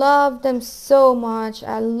I love them so much.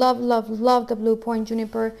 I love the Blue Point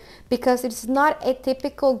Juniper, because it's not a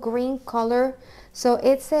typical green color. So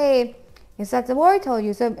it's that the word I told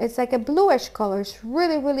you, so it's like a bluish color. It's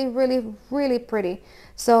really pretty.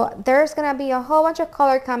 So there's gonna be a whole bunch of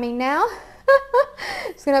color coming now.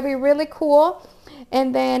 It's gonna be really cool.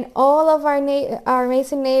 And then all of our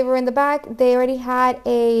amazing neighbor in the back, they already had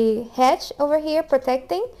a hedge over here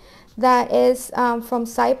protecting. That is from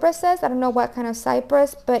cypresses. I don't know what kind of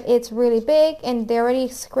cypress, but it's really big, and they're already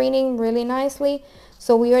screening really nicely.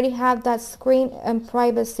 So we already have that screen and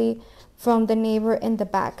privacy from the neighbor in the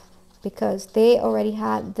back, because they already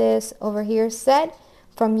had this over here set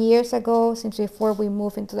from years ago, since before we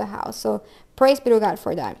moved into the house. So praise be to God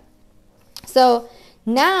for that. So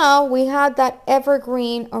now we have that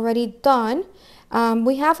evergreen already done.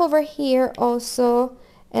 We have over here also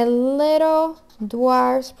a little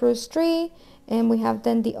dwarf spruce tree, and we have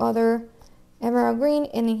then the other emerald green,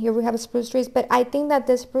 and in here we have spruce trees. But I think that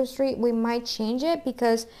this spruce tree, we might change it,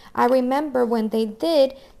 because I remember when they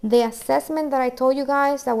did the assessment that I told you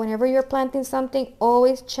guys, that whenever you're planting something,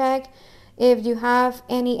 always check if you have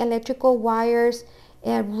any electrical wires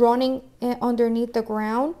running underneath the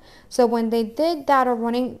ground. So when they did that, or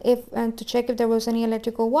running to check if there was any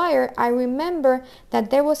electrical wire, I remember that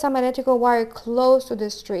there was some electrical wire close to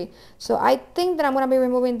this tree. So I think that I'm going to be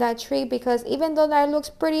removing that tree, because even though that looks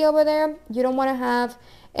pretty over there, you don't want to have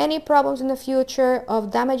any problems in the future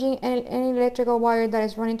of damaging any electrical wire that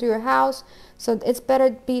is running to your house. So it's better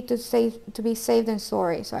to be safe than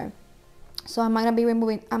sorry. So I'm gonna be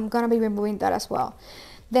removing that as well.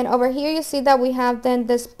 Then over here you see that we have then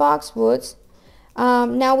this boxwoods.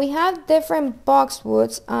 Now we have different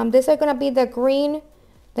boxwoods. These are gonna be the Green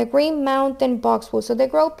Mountain boxwood. So they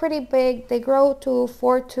grow pretty big. They grow to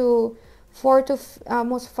 4 to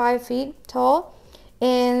almost 5 feet tall,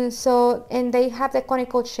 and they have the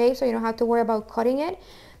conical shape, so you don't have to worry about cutting it.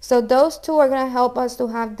 So those two are gonna help us to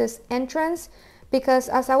have this entrance, because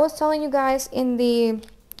as I was telling you guys in the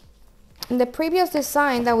previous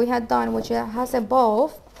design that we had done, which has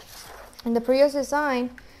evolved, in the previous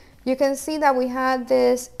design, you can see that we had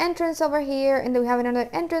this entrance over here, and then we have another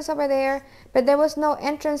entrance over there, but there was no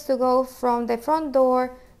entrance to go from the front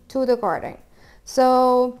door to the garden.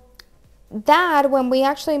 So that, when we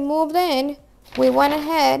actually moved in, we went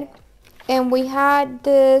ahead and we had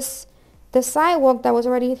the sidewalk that was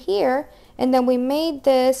already here, and then we made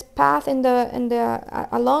this path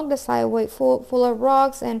along the sidewalk full of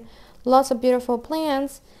rocks and lots of beautiful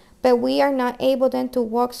plants. But we are not able then to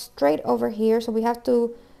walk straight over here, so we have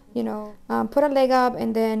to, you know, put a leg up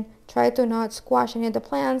and then try to not squash any of the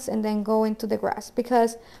plants and then go into the grass,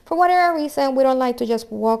 because for whatever reason we don't like to just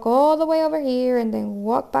walk all the way over here and then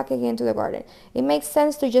walk back again to the garden. It makes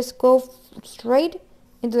sense to just go straight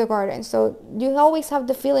into the garden, so you always have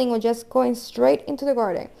the feeling of just going straight into the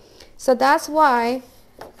garden. So that's why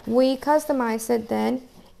we customize it then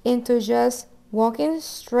into just walking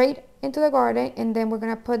straight into the garden. And then we're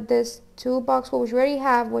gonna put this 2 boxwood, which we already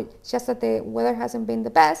have, which just that the weather hasn't been the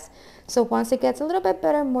best. So once it gets a little bit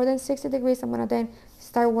better, more than 60 degrees, I'm gonna then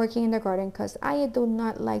start working in the garden, because I do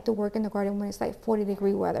not like to work in the garden when it's like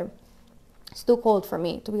 40-degree weather. It's too cold for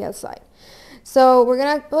me to be outside. So we're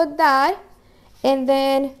gonna put that. And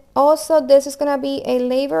then also this is gonna be a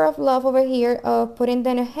labor of love over here of putting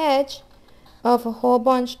then a hedge of a whole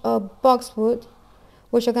bunch of boxwood,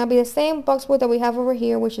 which are gonna be the same boxwood that we have over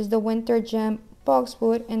here, which is the winter gem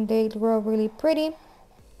boxwood, and they grow really pretty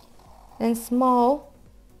and small.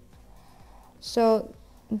 So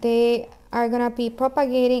they are gonna be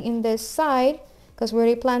propagating in this side, because we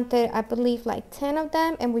already planted, I believe, like 10 of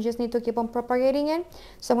them, and we just need to keep on propagating it.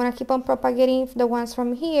 So I'm gonna keep on propagating the ones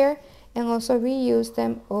from here and also reuse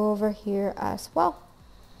them over here as well.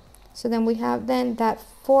 So then we have then that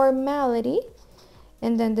formality.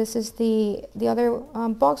 And then this is the other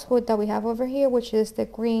boxwood that we have over here, which is the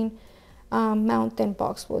green mountain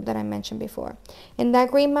boxwood that I mentioned before. And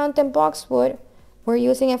that green mountain boxwood, we're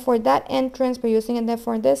using it for that entrance, we're using it then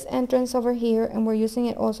for this entrance over here, and we're using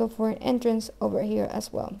it also for an entrance over here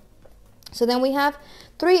as well. So then we have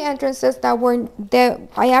 3 entrances that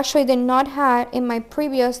I actually did not have in my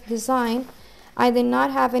previous design. I did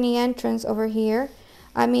not have any entrance over here.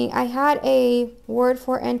 I mean, I had a word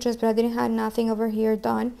for entrance, but I didn't have nothing over here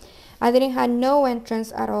done. I didn't have no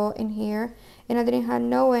entrance at all in here, and I didn't have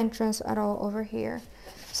no entrance at all over here.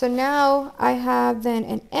 So now I have then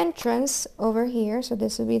an entrance over here. So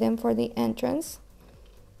this will be then for the entrance.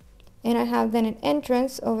 And I have then an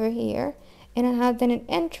entrance over here. And I have then an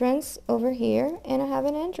entrance over here. And I have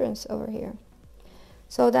an entrance over here.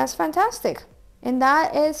 So that's fantastic. And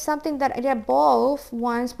that is something that I did both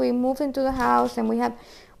once we moved into the house and we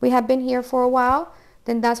have been here for a while.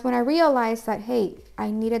 Then that's when I realized that, hey, I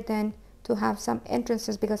needed then to have some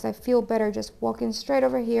entrances, because I feel better just walking straight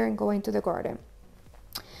over here and going to the garden.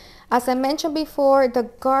 As I mentioned before, the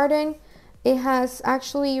garden, it has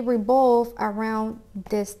actually revolved around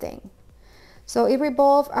this thing. So it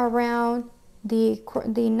revolved around the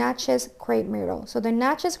Natchez crepe myrtle. So the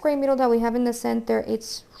Natchez crepe myrtle that we have in the center,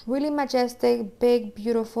 it's really majestic, big,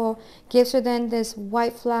 beautiful, gives you then this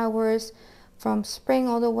white flowers from spring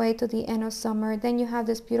all the way to the end of summer. Then you have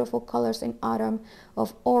this beautiful colors in autumn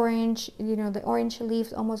of orange, you know, the orange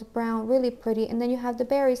leaves, almost brown, really pretty. And then you have the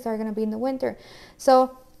berries that are going to be in the winter.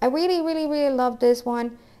 So I really, really, really love this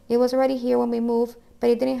one. It was already here when we moved, but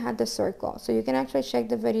it didn't have the circle. So you can actually check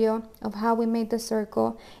the video of how we made the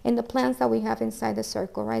circle and the plants that we have inside the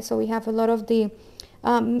circle, right? So we have a lot of the,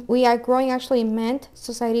 we are growing actually mint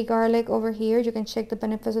society garlic over here. You can check the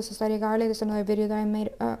benefits of society garlic. There's another video that I made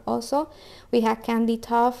also. We have candy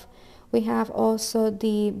tuft. We have also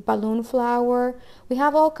the balloon flower. We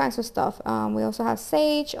have all kinds of stuff. We also have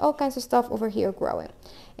sage, all kinds of stuff over here growing.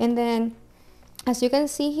 And then, as you can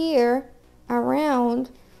see here, around,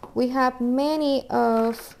 we have many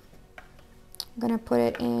of, I'm gonna put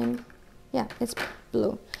it in, yeah, it's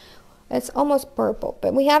blue. It's almost purple,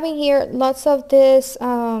 but we have in here lots of this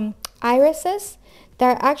irises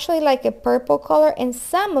that are actually like a purple color, and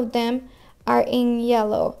some of them are in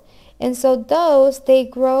yellow. And so those, they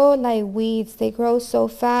grow like weeds. They grow so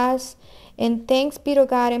fast. And thanks be to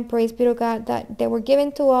God and praise be to God that they were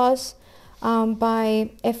given to us by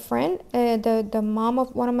a friend, the mom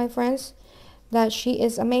of one of my friends, that she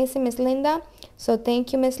is amazing, Miss Linda. So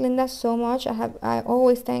thank you, Miss Linda, so much. I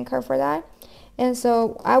always thank her for that. And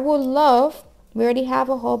so I would love, we already have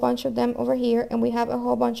a whole bunch of them over here, and we have a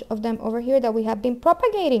whole bunch of them over here that we have been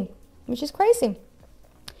propagating, which is crazy.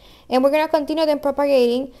 And we're going to continue them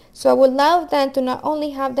propagating. So I would love then to not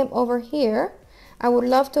only have them over here, I would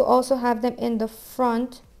love to also have them in the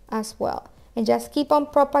front as well. And just keep on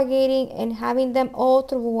propagating and having them all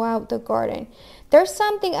throughout the garden. There's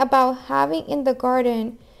something about having in the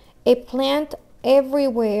garden a plant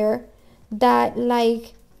everywhere that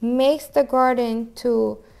like makes the garden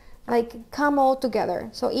to like come all together.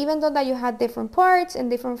 So even though that you have different parts and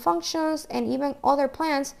different functions and even other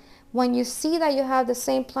plants, when you see that you have the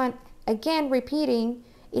same plant again repeating,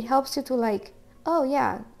 it helps you to like, oh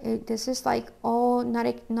yeah, this is like all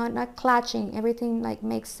not clashing, everything like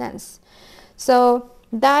makes sense. So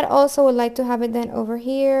that also would like to have it then over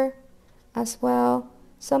here as well.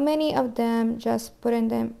 So many of them, just putting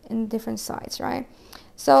them in different sides, right?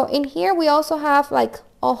 So in here we also have like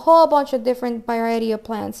a whole bunch of different variety of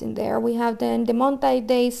plants in there. We have then the Monte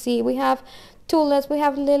Daisy, we have tulips, we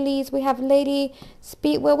have lilies, we have lady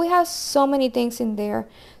speedwell, we have so many things in there.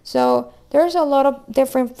 So there's a lot of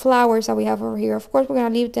different flowers that we have over here. Of course, we're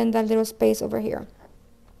gonna leave then that little space over here.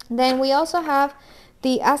 Then we also have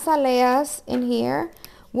the azaleas in here,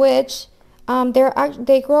 which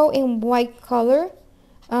they grow in white color,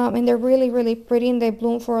 and they're really pretty, and they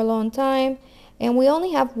bloom for a long time. And we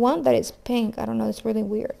only have one that is pink. I don't know, it's really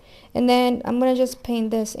weird. And then I'm gonna just paint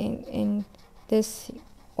this in this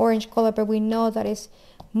orange color, but we know that is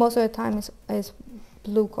most of the time is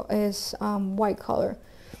white color.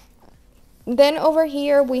 Then over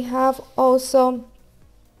here we have also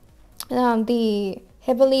the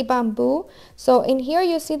heavily bamboo. So in here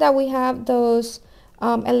you see that we have those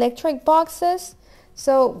electric boxes.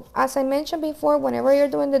 So as I mentioned before, whenever you're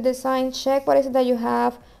doing the design, check what is it that you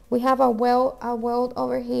have. We have a well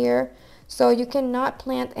over here, so you cannot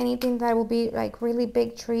plant anything that will be like really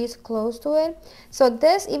big trees close to it. So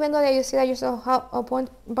this, even though that you see that you still have a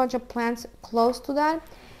bunch of plants close to that,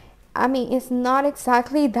 I mean, it's not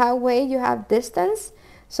exactly that way. You have distance,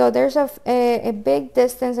 so there's a big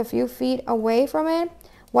distance, a few feet away from it.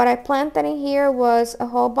 What I planted in here was a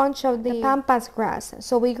whole bunch of the pampas grass.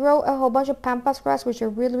 So we grow a whole bunch of pampas grass, which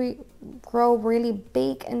grow really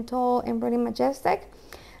big and tall and really majestic.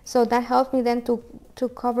 So that helps me then to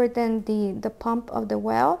cover then the pump of the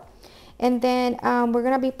well. And then we're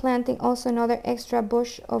gonna be planting also another extra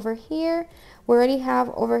bush over here. We already have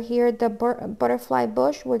over here the butterfly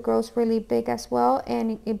bush, which grows really big as well,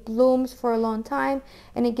 and it blooms for a long time,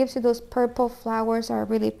 and it gives you those purple flowers that are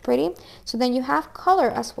really pretty. So then you have color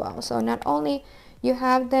as well. So not only you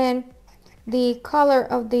have then the color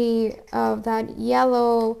of that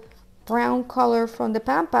yellow brown color from the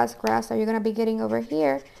pampas grass that you're going to be getting over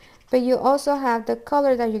here, but you also have the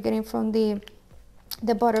color that you're getting from the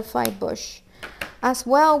butterfly bush as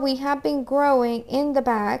well. We have been growing in the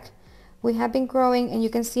back. We have been growing, and you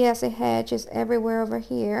can see as a hedge is everywhere over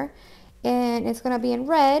here, and it's going to be in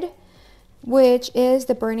red, which is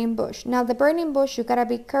the burning bush. Now the burning bush, you got to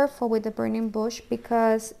be careful with the burning bush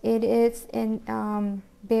because it is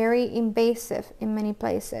very invasive in many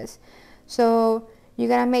places. So you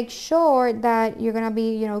gotta make sure that you're gonna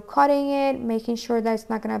be, cutting it, making sure that it's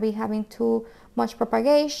not gonna be having too much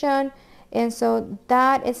propagation. And so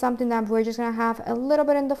that is something that we're just gonna have a little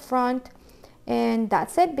bit in the front, and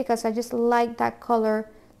that's it, because I just like that color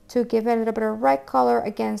to give it a little bit of red color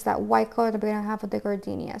against that white color that we're gonna have with the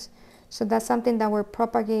gardenias. So that's something that we're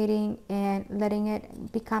propagating and letting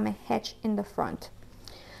it become a hedge in the front.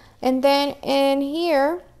 And then in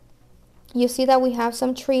here you see that we have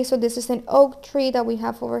some trees. So this is an oak tree that we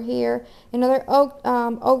have over here, another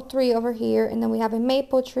oak tree over here, and then we have a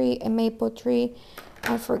maple tree.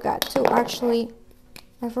 I forgot to actually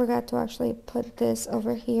put this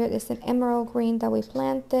over here. It's an emerald green that we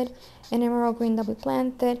planted,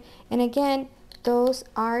 and again, those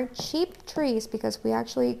are cheap trees because we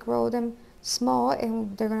actually grow them small,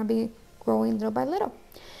 and they're going to be growing little by little.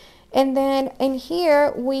 And then in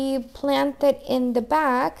here we planted in the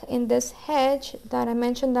back, in this hedge that I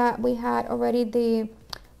mentioned that we had already the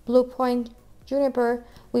Blue Point juniper,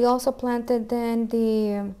 we also planted then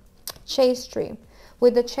the chase tree.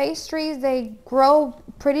 With the chase trees, they grow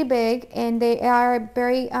pretty big, and they are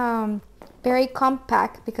very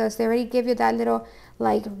compact because they already give you that little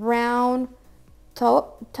like round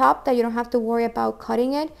top that you don't have to worry about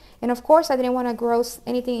cutting it. And of course I didn't want to grow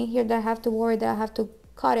anything in here that I have to worry that I have to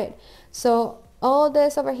cut it. So all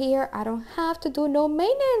this over here, I don't have to do no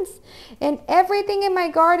maintenance. And everything in my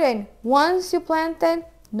garden, once you plant it,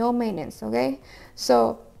 no maintenance, okay?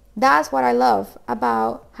 So that's what I love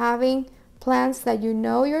about having plants that you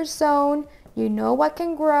know your zone, you know what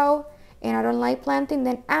can grow. And I don't like planting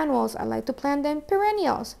them annuals. I like to plant them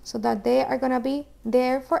perennials so that they are gonna be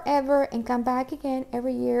there forever and come back again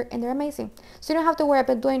every year, and they're amazing. So you don't have to worry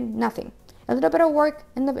about doing nothing. A little bit of work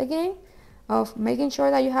in the beginning of making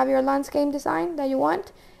sure that you have your landscape design that you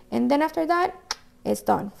want, and then after that, it's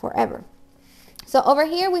done forever. So over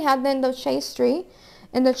here we have then the chase tree,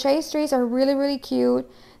 and the chase trees are really cute.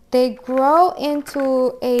 They grow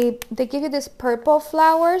into they give you these purple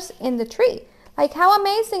flowers in the tree. Like, how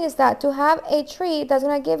amazing is that, to have a tree that's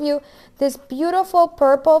gonna give you this beautiful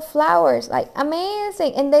purple flowers? Like,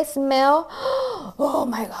 amazing. And they smell, oh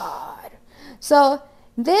my God. So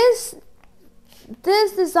this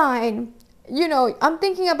design, I'm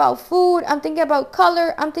thinking about food, I'm thinking about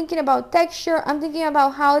color, I'm thinking about texture, I'm thinking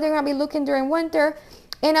about how they're gonna be looking during winter,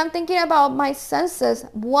 and I'm thinking about my senses.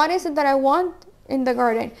 What is it that I want in the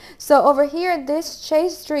garden. So over here, this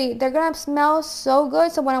chase tree, they're gonna smell so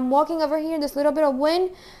good. So when I'm walking over here, this little bit of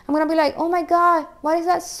wind, I'm gonna be like, oh my God, what is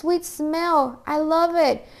that sweet smell? I love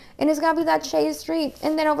it. And it's gonna be that chase tree.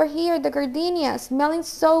 And then over here, the gardenia smelling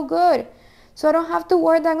so good. So I don't have to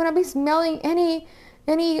worry that I'm gonna be smelling any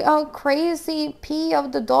crazy pee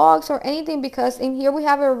of the dogs or anything, because in here we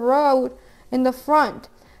have a road in the front.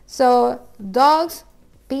 So dogs,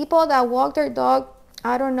 people that walk their dog,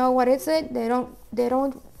 I don't know what is it. They don't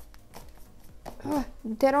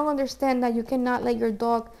understand that you cannot let your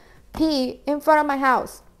dog pee in front of my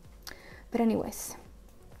house. But anyways,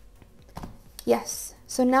 yes.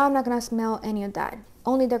 So now I'm not gonna smell any of that.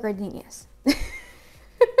 Only the gardenias.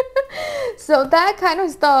 So that kind of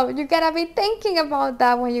stuff, you gotta be thinking about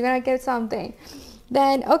that when you're gonna get something.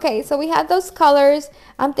 Then, okay, so we have those colors.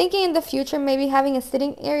 I'm thinking in the future maybe having a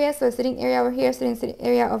sitting area. So a sitting area over here, sitting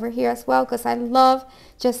area over here as well, because I love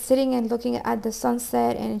just sitting and looking at the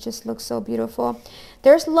sunset, and it just looks so beautiful.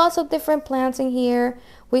 There's lots of different plants in here.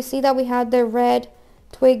 We see that we have the red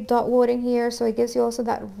twig dotwood in here, so it gives you also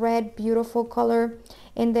that red beautiful color.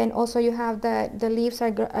 And then also you have the leaves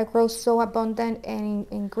are grow so abundant and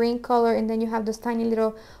in green color, and then you have this tiny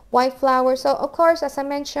little white flowers. So of course, as I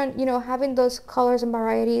mentioned, you know, having those colors and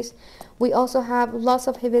varieties. We also have lots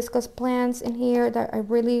of hibiscus plants in here that are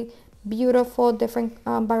really beautiful, different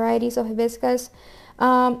varieties of hibiscus.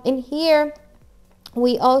 In here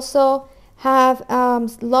we also have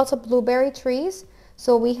lots of blueberry trees.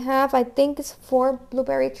 So we have, I think it's 4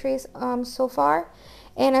 blueberry trees so far.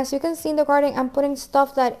 And as you can see in the garden, I'm putting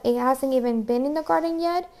stuff that it hasn't even been in the garden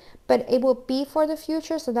yet, but it will be for the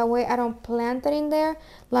future, so that way I don't plant it in there.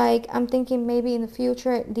 Like I'm thinking maybe in the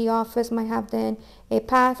future the office might have then a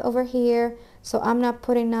path over here, so I'm not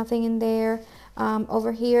putting nothing in there.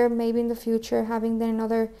 Over here, maybe in the future having then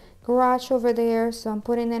another garage over there, so I'm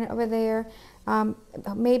putting it over there.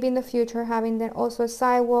 Maybe in the future having then also a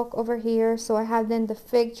sidewalk over here, so I have then the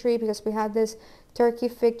fig tree, because we have this turkey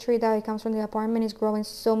fig tree that it comes from the apartment, is growing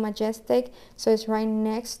so majestic, so it's right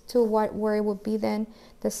next to where it would be then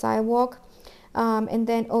the sidewalk. And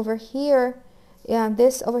then over here,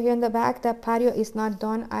 this over here in the back, that patio is not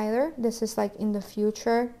done either. This is like in the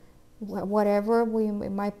future, whatever we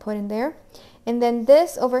might put in there. And then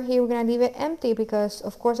this over here, we're gonna leave it empty because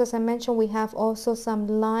of course, as I mentioned, we have also some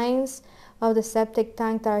lines of the septic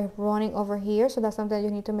tank that are running over here, so that's something that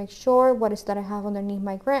you need to make sure what is that I have underneath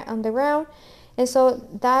my ground. And so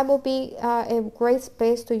that will be a great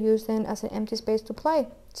space to use then as an empty space to play,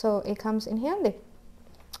 so it comes in handy.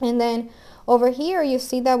 And then over here you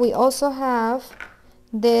see that we also have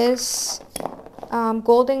this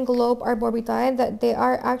golden globe arborvitae, that they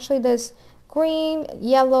are actually this green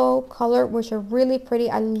yellow color, which are really pretty.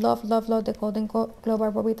 I love the golden globe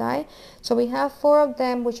arborvitae. So we have 4 of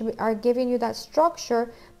them, which are giving you that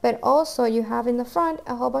structure, but also you have in the front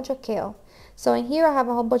a whole bunch of kale. So in here I have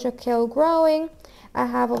a whole bunch of kale growing. I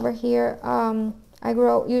have over here, I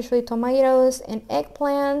grow usually tomatoes and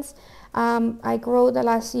eggplants. I grew the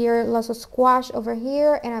last year lots of squash over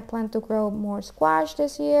here, and I plan to grow more squash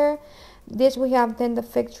this year. This we have then the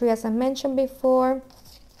fig tree, as I mentioned before.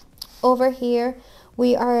 Over here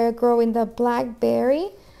we are growing the blackberry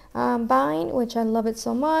vine, which I love it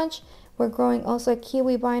so much. We're growing also a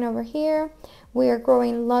kiwi vine over here. We are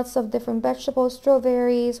growing lots of different vegetables,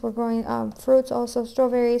 strawberries. We're growing fruits also,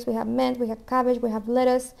 strawberries. We have mint, we have cabbage, we have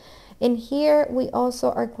lettuce. In here we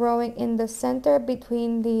also are growing in the center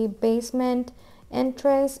between the basement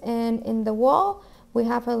entrance and in the wall. We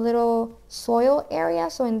have a little soil area,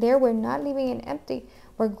 so in there we're not leaving it empty.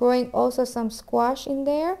 We're growing also some squash in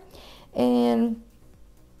there. And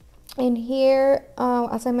in here,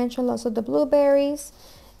 as I mentioned, lots of the blueberries.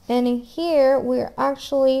 And in here we're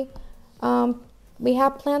actually we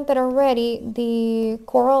have planted already the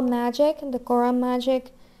coral magic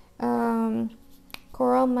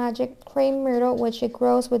cream myrtle, which it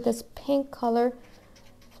grows with this pink color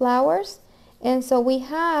flowers. And so we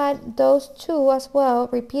had those 2 as well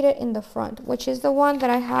repeated in the front, which is the one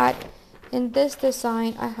that I had in this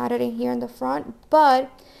design. I had it in here in the front,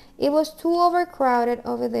 but it was too overcrowded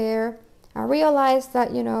over there. I realized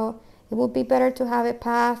that, you know, it would be better to have a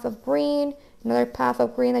path of green, another path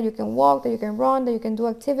of green that you can walk, that you can run, that you can do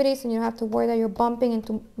activities, and you don't have to worry that you're bumping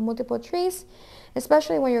into multiple trees,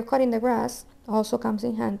 especially when you're cutting the grass. Also comes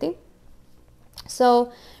in handy.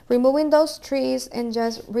 So removing those trees and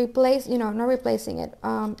just replace, you know, not replacing it,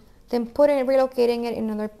 then relocating it in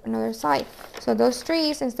another side. So those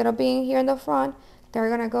trees, instead of being here in the front, they're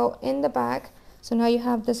gonna go in the back. So now you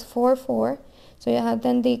have this 4-4. So you have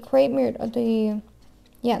then the crepe myrtle,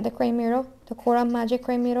 Yeah, the crane myrtle, the Coral Magic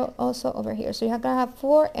crane myrtle also over here. So you're gonna have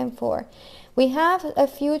 4 and 4. We have a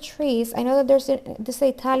few trees. I know that there's this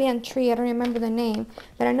Italian tree. I don't remember the name,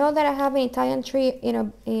 but I know that I have an Italian tree in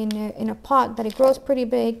a pot that it grows pretty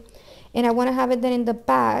big, and I want to have it then in the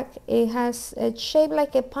back. It's shaped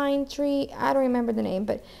like a pine tree. I don't remember the name,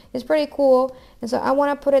 but it's pretty cool. And so I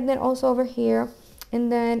want to put it then also over here.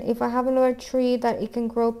 And then if I have another tree that it can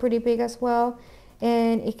grow pretty big as well,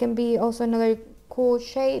 and it can be also another cool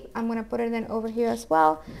shape, I'm gonna put it then over here as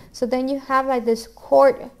well. So then you have like this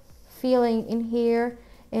court feeling in here,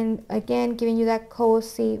 and again giving you that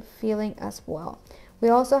cozy feeling as well. We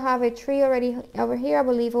also have a tree already over here. I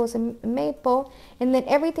believe it was a maple, and then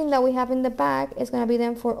everything that we have in the back is going to be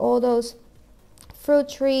then for all those fruit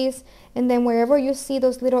trees, and then wherever you see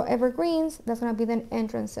those little evergreens, that's going to be then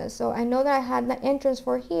entrances. So I know that I had the entrance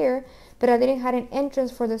for here, but I didn't have an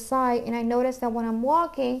entrance for the side, and I noticed that when I'm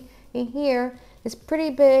walking in here, it's pretty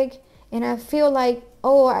big, and I feel like,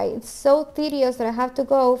 it's so tedious that I have to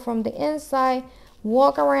go from the inside,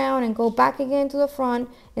 walk around, and go back again to the front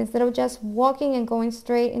instead of just walking and going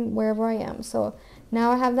straight in wherever I am. So now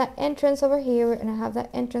I have that entrance over here, and I have that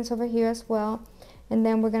entrance over here as well, and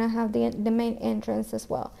then we're gonna have the main entrance as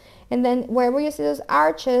well. And then wherever you see those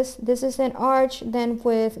arches, this is an arch then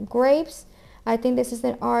with grapes. I think this is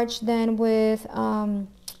an arch then with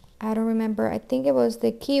I don't remember, I think it was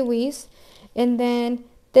the kiwis. And then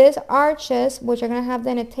these arches, which are going to have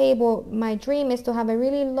then a table, my dream is to have a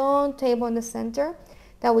really long table in the center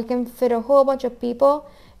that we can fit a whole bunch of people,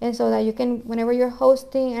 and so that you can, whenever you're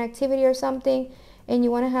hosting an activity or something and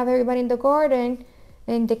you want to have everybody in the garden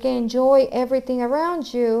and they can enjoy everything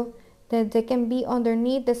around you, that they can be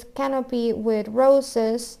underneath this canopy with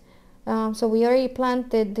roses. So we already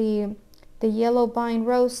planted the yellow vine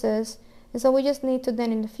roses, and so we just need to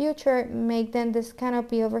then in the future make then this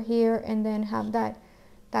canopy over here, and then have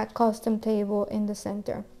that custom table in the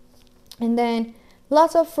center. And then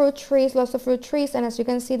lots of fruit trees, and as you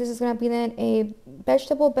can see, this is going to be then a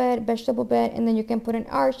vegetable bed, and then you can put an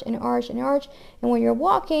arch, and when you're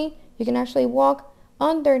walking, you can actually walk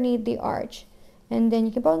underneath the arch, and then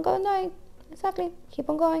you keep on going, exactly, keep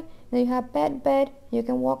on going, and then you have bed, you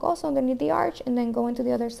can walk also underneath the arch and then go into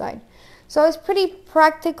the other side. So it's pretty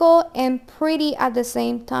practical and pretty at the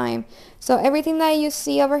same time. So everything that you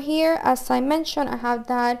see over here, as I mentioned, I have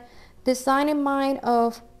that design in mind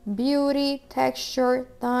of beauty, texture,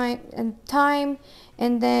 time,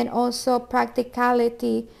 and then also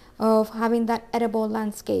practicality of having that edible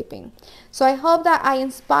landscaping. So I hope that I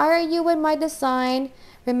inspire you with my design.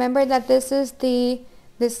 Remember that this is the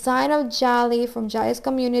design of Yali from Yali's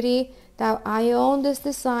community, that I own this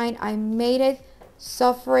design. I made it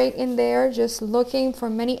suffering in there, just looking for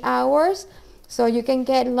many hours, so you can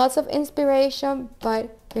get lots of inspiration.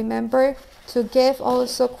 But remember to give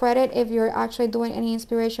also credit if you're actually doing any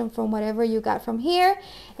inspiration from whatever you got from here,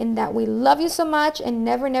 and that we love you so much, and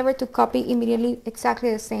never to copy immediately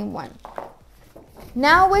exactly the same one.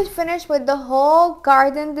 Now we finished with the whole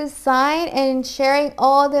garden design and sharing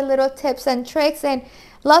all the little tips and tricks and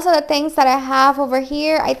lots of the things that I have over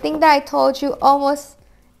here. I think that I told you almost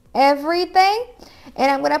everything,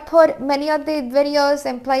 and I'm going to put many of the videos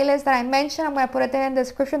and playlists that I mentioned. I'm going to put it there in the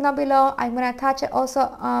description down below. I'm going to attach it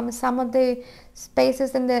also some of the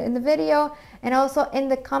spaces in the video, and also in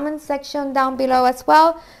the comment section down below as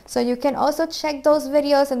well, so you can also check those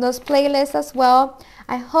videos and those playlists as well.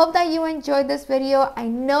 I hope that you enjoyed this video. I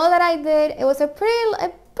know that I did. It was a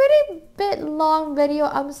pretty bit long video.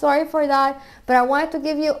 I'm sorry for that, but I wanted to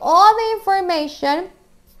give you all the information,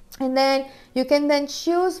 and then you can then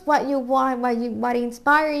choose what you want, what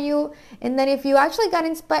inspire you. And then if you actually got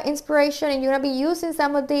inspiration and you're gonna be using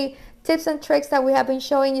some of the tips and tricks that we have been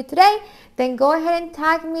showing you today, then go ahead and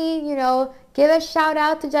tag me, give a shout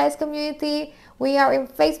out to Yali's community. We are in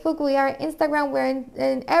Facebook, we are in Instagram, we're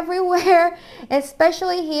in everywhere,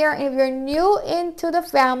 especially here. And if you're new into the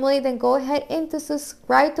family, then go ahead and to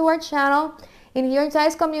subscribe to our channel. In here in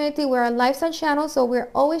Yali's community, we're a lifestyle channel, so we're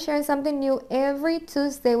always sharing something new. Every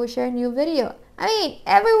Tuesday we share a new video. I mean,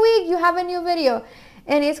 every week you have a new video,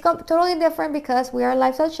 and it's totally different because we are a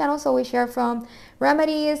lifestyle channel. So we share from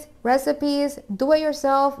remedies, recipes,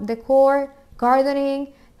 do-it-yourself, decor,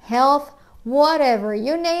 gardening, health, whatever,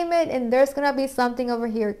 you name it, and there's gonna be something over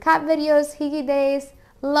here. Cat videos, higgy days,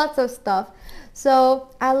 lots of stuff. So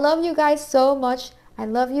I love you guys so much. I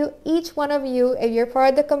love you, each one of you. If you're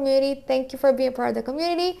part of the community, thank you for being part of the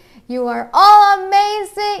community. You are all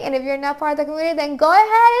amazing. And if you're not part of the community, then go ahead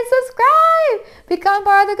and subscribe. Become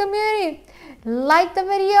part of the community. Like the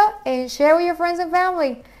video and share with your friends and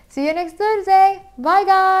family. See you next Tuesday. Bye,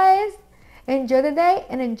 guys. Enjoy the day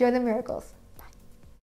and enjoy the miracles.